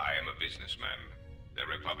 I am a businessman. The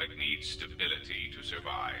Republic needs stability to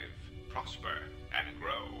survive, prosper, and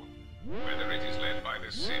grow. Whether it is led by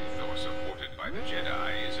the Sith or supported by the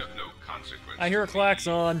Jedi is of no consequence. I hear a to me.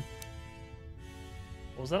 klaxon.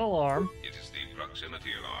 What was that alarm? It is the proximity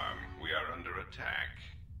alarm. We are under attack.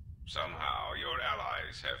 Somehow your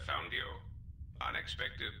allies have found you.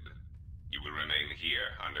 Unexpected. You will remain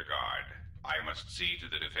here under guard. I must see to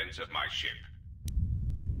the defense of my ship.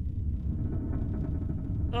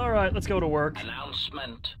 Alright, let's go to work.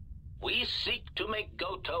 Announcement. We seek to make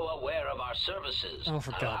Goto aware of our services, Oh,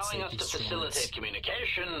 for God's allowing sake, us to these facilitate droids.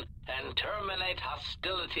 communication and terminate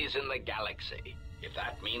hostilities in the galaxy. If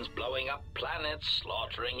that means blowing up planets,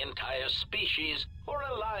 slaughtering entire species, or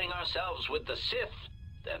allying ourselves with the Sith,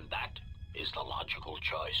 then that is the logical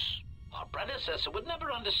choice. Our predecessor would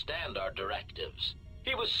never understand our directives.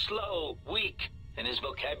 He was slow, weak, and his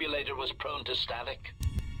vocabulary was prone to static.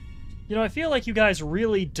 You know, I feel like you guys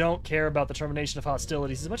really don't care about the termination of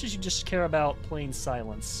hostilities as much as you just care about plain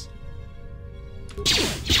silence.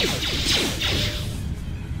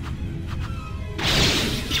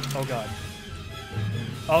 Oh god.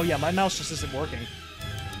 Oh yeah, my mouse just isn't working.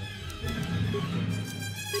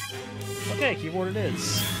 Okay, keyboard it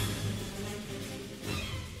is.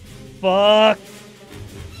 Fuck!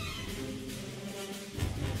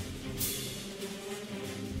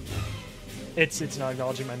 It's not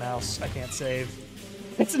acknowledging my mouse. I can't save.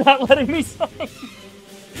 It's not letting me save.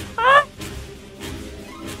 Ah!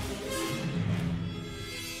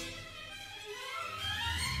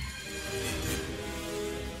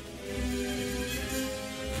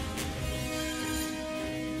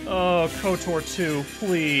 Oh, KOTOR 2,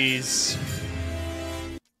 please.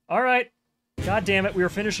 Alright. God damn it, we were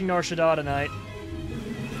finishing Nar Shaddaa tonight.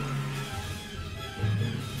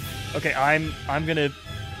 Okay, I'm gonna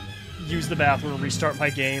use the bathroom, restart my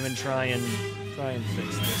game, and try and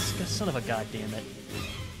fix this. Son of a goddamn it.